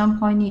do at some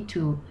point need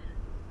to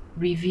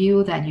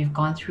review that you've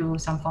gone through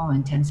some form of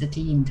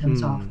intensity in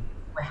terms of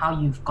how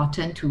you've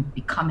gotten to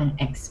become an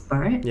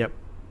expert.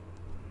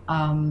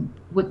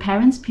 Would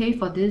parents pay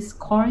for this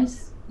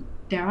course?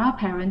 There are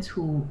parents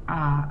who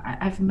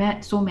I've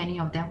met so many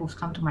of them who've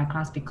come to my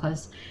class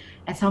because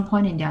at some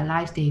point in their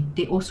lives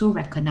they also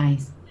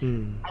recognize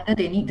either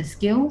they need the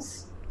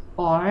skills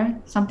or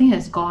something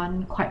has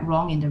gone quite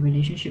wrong in the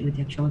relationship with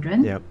their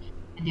children, and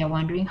they're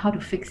wondering how to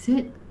fix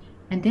it.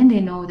 And then they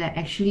know that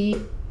actually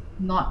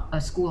not a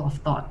school of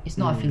thought, it's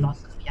not a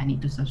philosophy I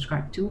need to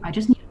subscribe to. I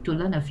just need to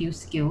learn a few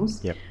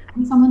skills. I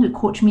need someone to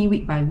coach me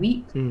week by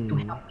week to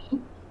help me,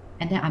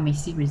 and then I may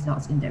see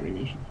results in that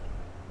relationship.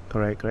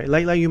 Correct.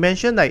 Like you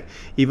mentioned, like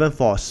even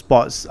for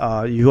sports,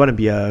 you want to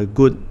be a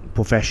good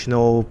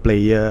professional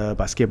player,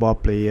 basketball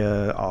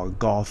player or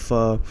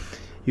golfer,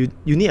 you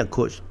need a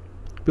coach.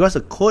 Because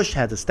a coach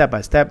has a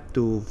step-by-step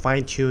to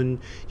fine-tune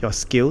your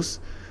skills,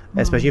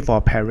 especially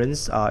for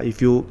parents. All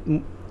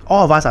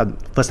of us are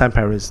first-time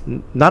parents.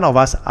 None of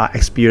us are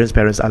experienced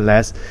parents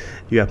unless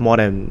you have more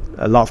than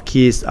a lot of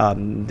kids,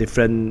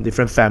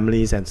 different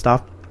families and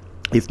stuff.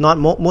 If not,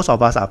 most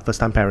of us are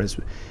first-time parents.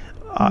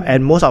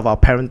 And most of our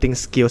parenting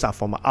skills are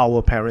from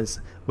our parents,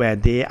 where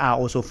they are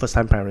also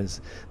first-time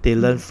parents. They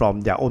learn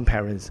from their own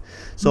parents.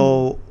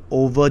 So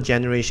over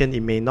generation,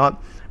 it may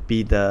not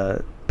be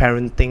the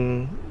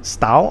parenting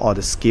style or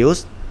the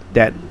skills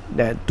that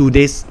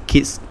today's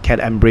kids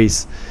can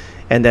embrace,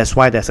 and that's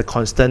why there's a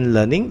constant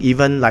learning.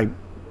 Even like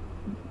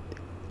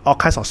all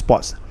kinds of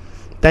sports,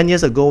 10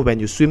 years ago when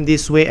you swim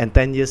this way and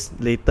 10 years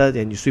later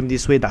then you swim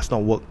this way, does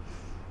not work.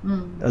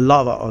 A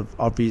lot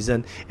of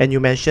reason. And you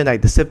mentioned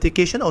like the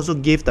certification also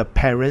give the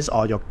parents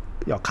or your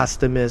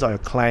customers or your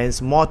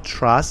clients more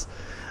trust.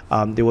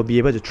 They will be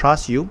able to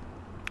trust you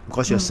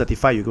because you're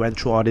certified, you went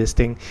through all this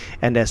thing,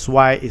 and that's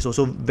why it's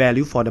also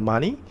value for the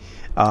money.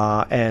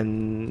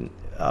 Like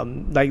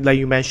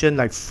you mentioned,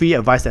 like free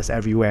advice that's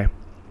everywhere,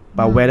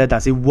 but whether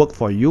does it work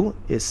for you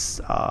is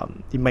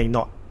it may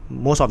not.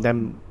 Most of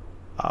them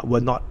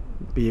will not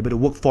be able to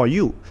work for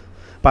you,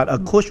 but a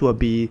coach will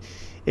be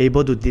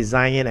able to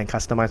design it and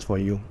customize for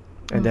you.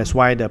 And that's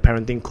why the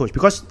parenting coach,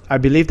 because I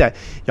believe that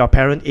your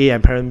parent A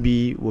and parent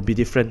B will be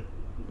different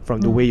from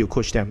the way you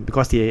coach them,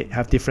 because they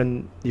have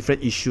different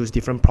issues,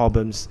 different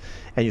problems,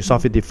 and you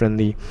solve it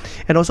differently.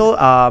 And also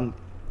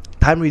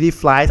time really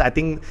flies. I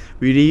think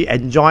really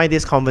enjoy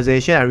this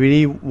conversation. I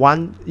really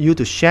want you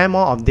to share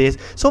more of this.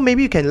 So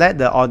maybe you can let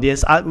the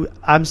audience.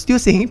 I'm still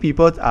seeing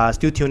people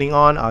still tuning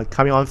on,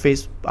 coming on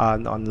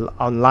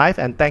on live.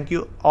 And thank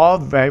you all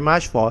very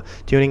much for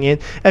tuning in.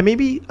 And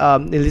maybe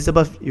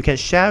Elizabeth, you can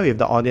share with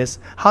the audience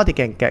how they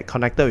can get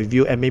connected with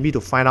you, and maybe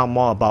to find out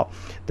more about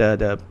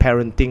the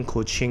parenting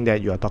coaching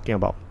that you are talking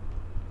about.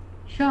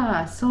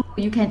 Sure. So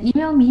you can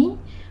email me.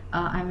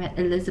 I'm at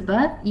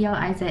Elizabeth,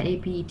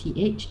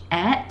 ELIZABETH,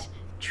 at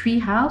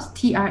treehouse,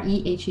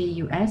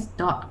 TREHAUS.co.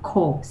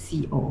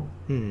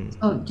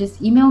 So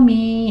just email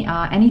me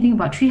anything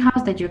about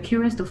Treehouse that you're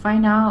curious to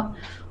find out,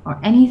 or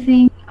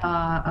anything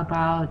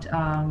about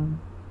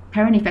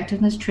parent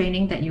effectiveness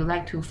training that you'd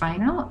like to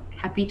find out.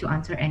 Happy to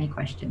answer any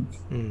questions.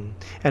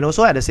 And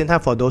also at the same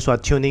time, for those who are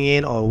tuning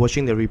in or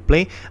watching the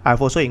replay,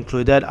 I've also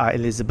included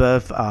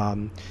Elizabeth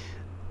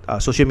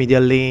social media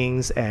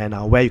links and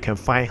where you can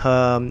find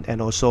her,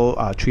 and also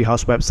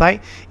Treehouse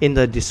website in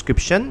the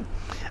description.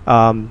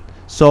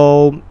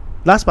 So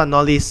last but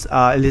not least,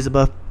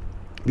 Elizabeth,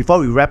 before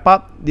we wrap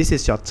up, this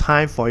is your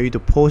time for you to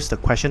post the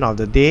question of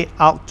the day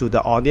out to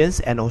the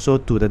audience and also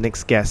to the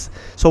next guest.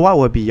 So what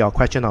will be your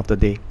question of the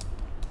day?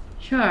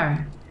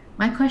 Sure.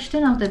 My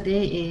question of the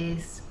day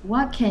is,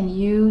 what can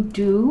you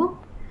do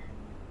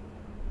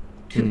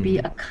to be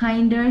a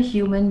kinder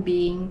human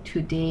being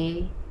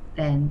today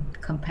than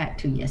compared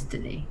to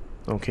yesterday?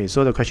 Okay,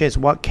 so the question is,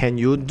 what can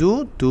you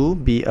do to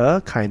be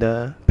a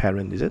kinder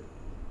parent? Is it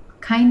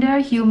kinder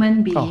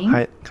human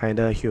being?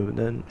 Kinder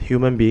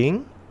human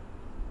being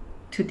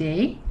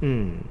today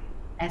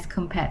as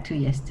compared to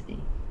yesterday.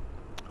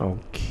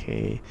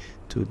 Okay,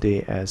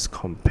 today as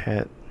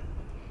compared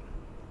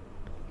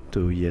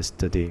to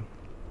yesterday.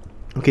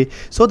 Okay,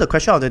 so the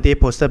question of the day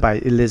posted by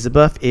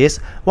Elizabeth is,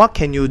 what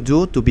can you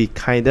do to be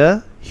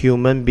kinder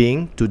human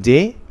being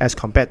today as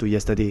compared to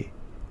yesterday?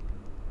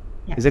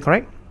 Yeah. Is it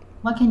correct?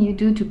 What can you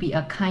do to be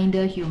a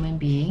kinder human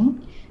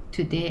being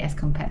today as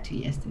compared to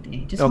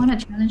yesterday? Just want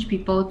to challenge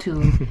people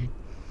to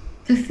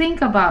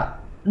think about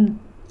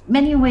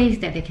many ways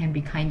that they can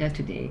be kinder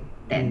today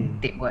than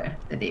they were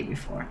the day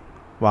before.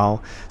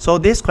 Wow. So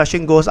this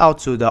question goes out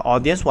to the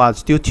audience who are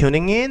still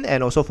tuning in,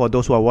 and also for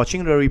those who are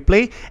watching the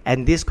replay.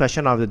 And this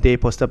question of the day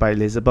posted by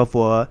Elizabeth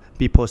will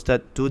be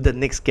posted to the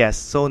next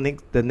guest. So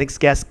the next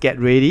guest, get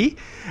ready.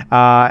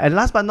 And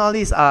last but not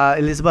least,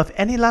 Elizabeth,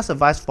 any last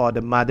advice for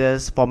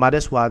mothers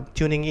who are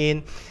tuning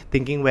in,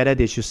 thinking whether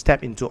they should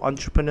step into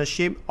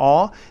entrepreneurship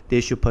or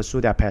they should pursue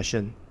their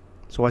passion?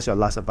 So what's your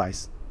last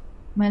advice?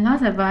 My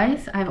last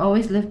advice, I've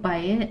always lived by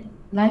it.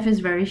 Life is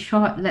very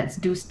short. Let's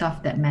do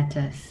stuff that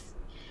matters.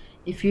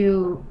 If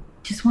you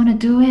just want to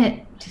do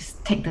it,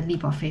 just take the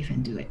leap of faith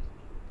and do it.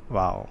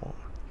 Wow.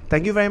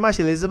 Thank you very much,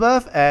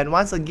 Elizabeth. And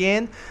once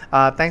again,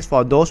 thanks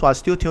for those who are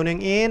still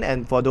tuning in,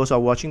 and for those who are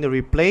watching the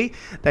replay.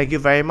 Thank you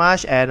very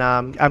much. And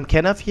I'm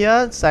Kenneth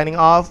here, signing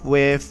off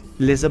with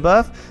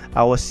Elizabeth.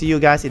 I will see you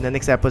guys in the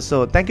next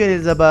episode. Thank you,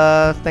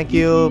 Elizabeth. Thank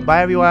you.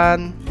 Bye,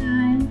 everyone.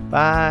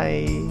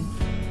 Bye. Bye.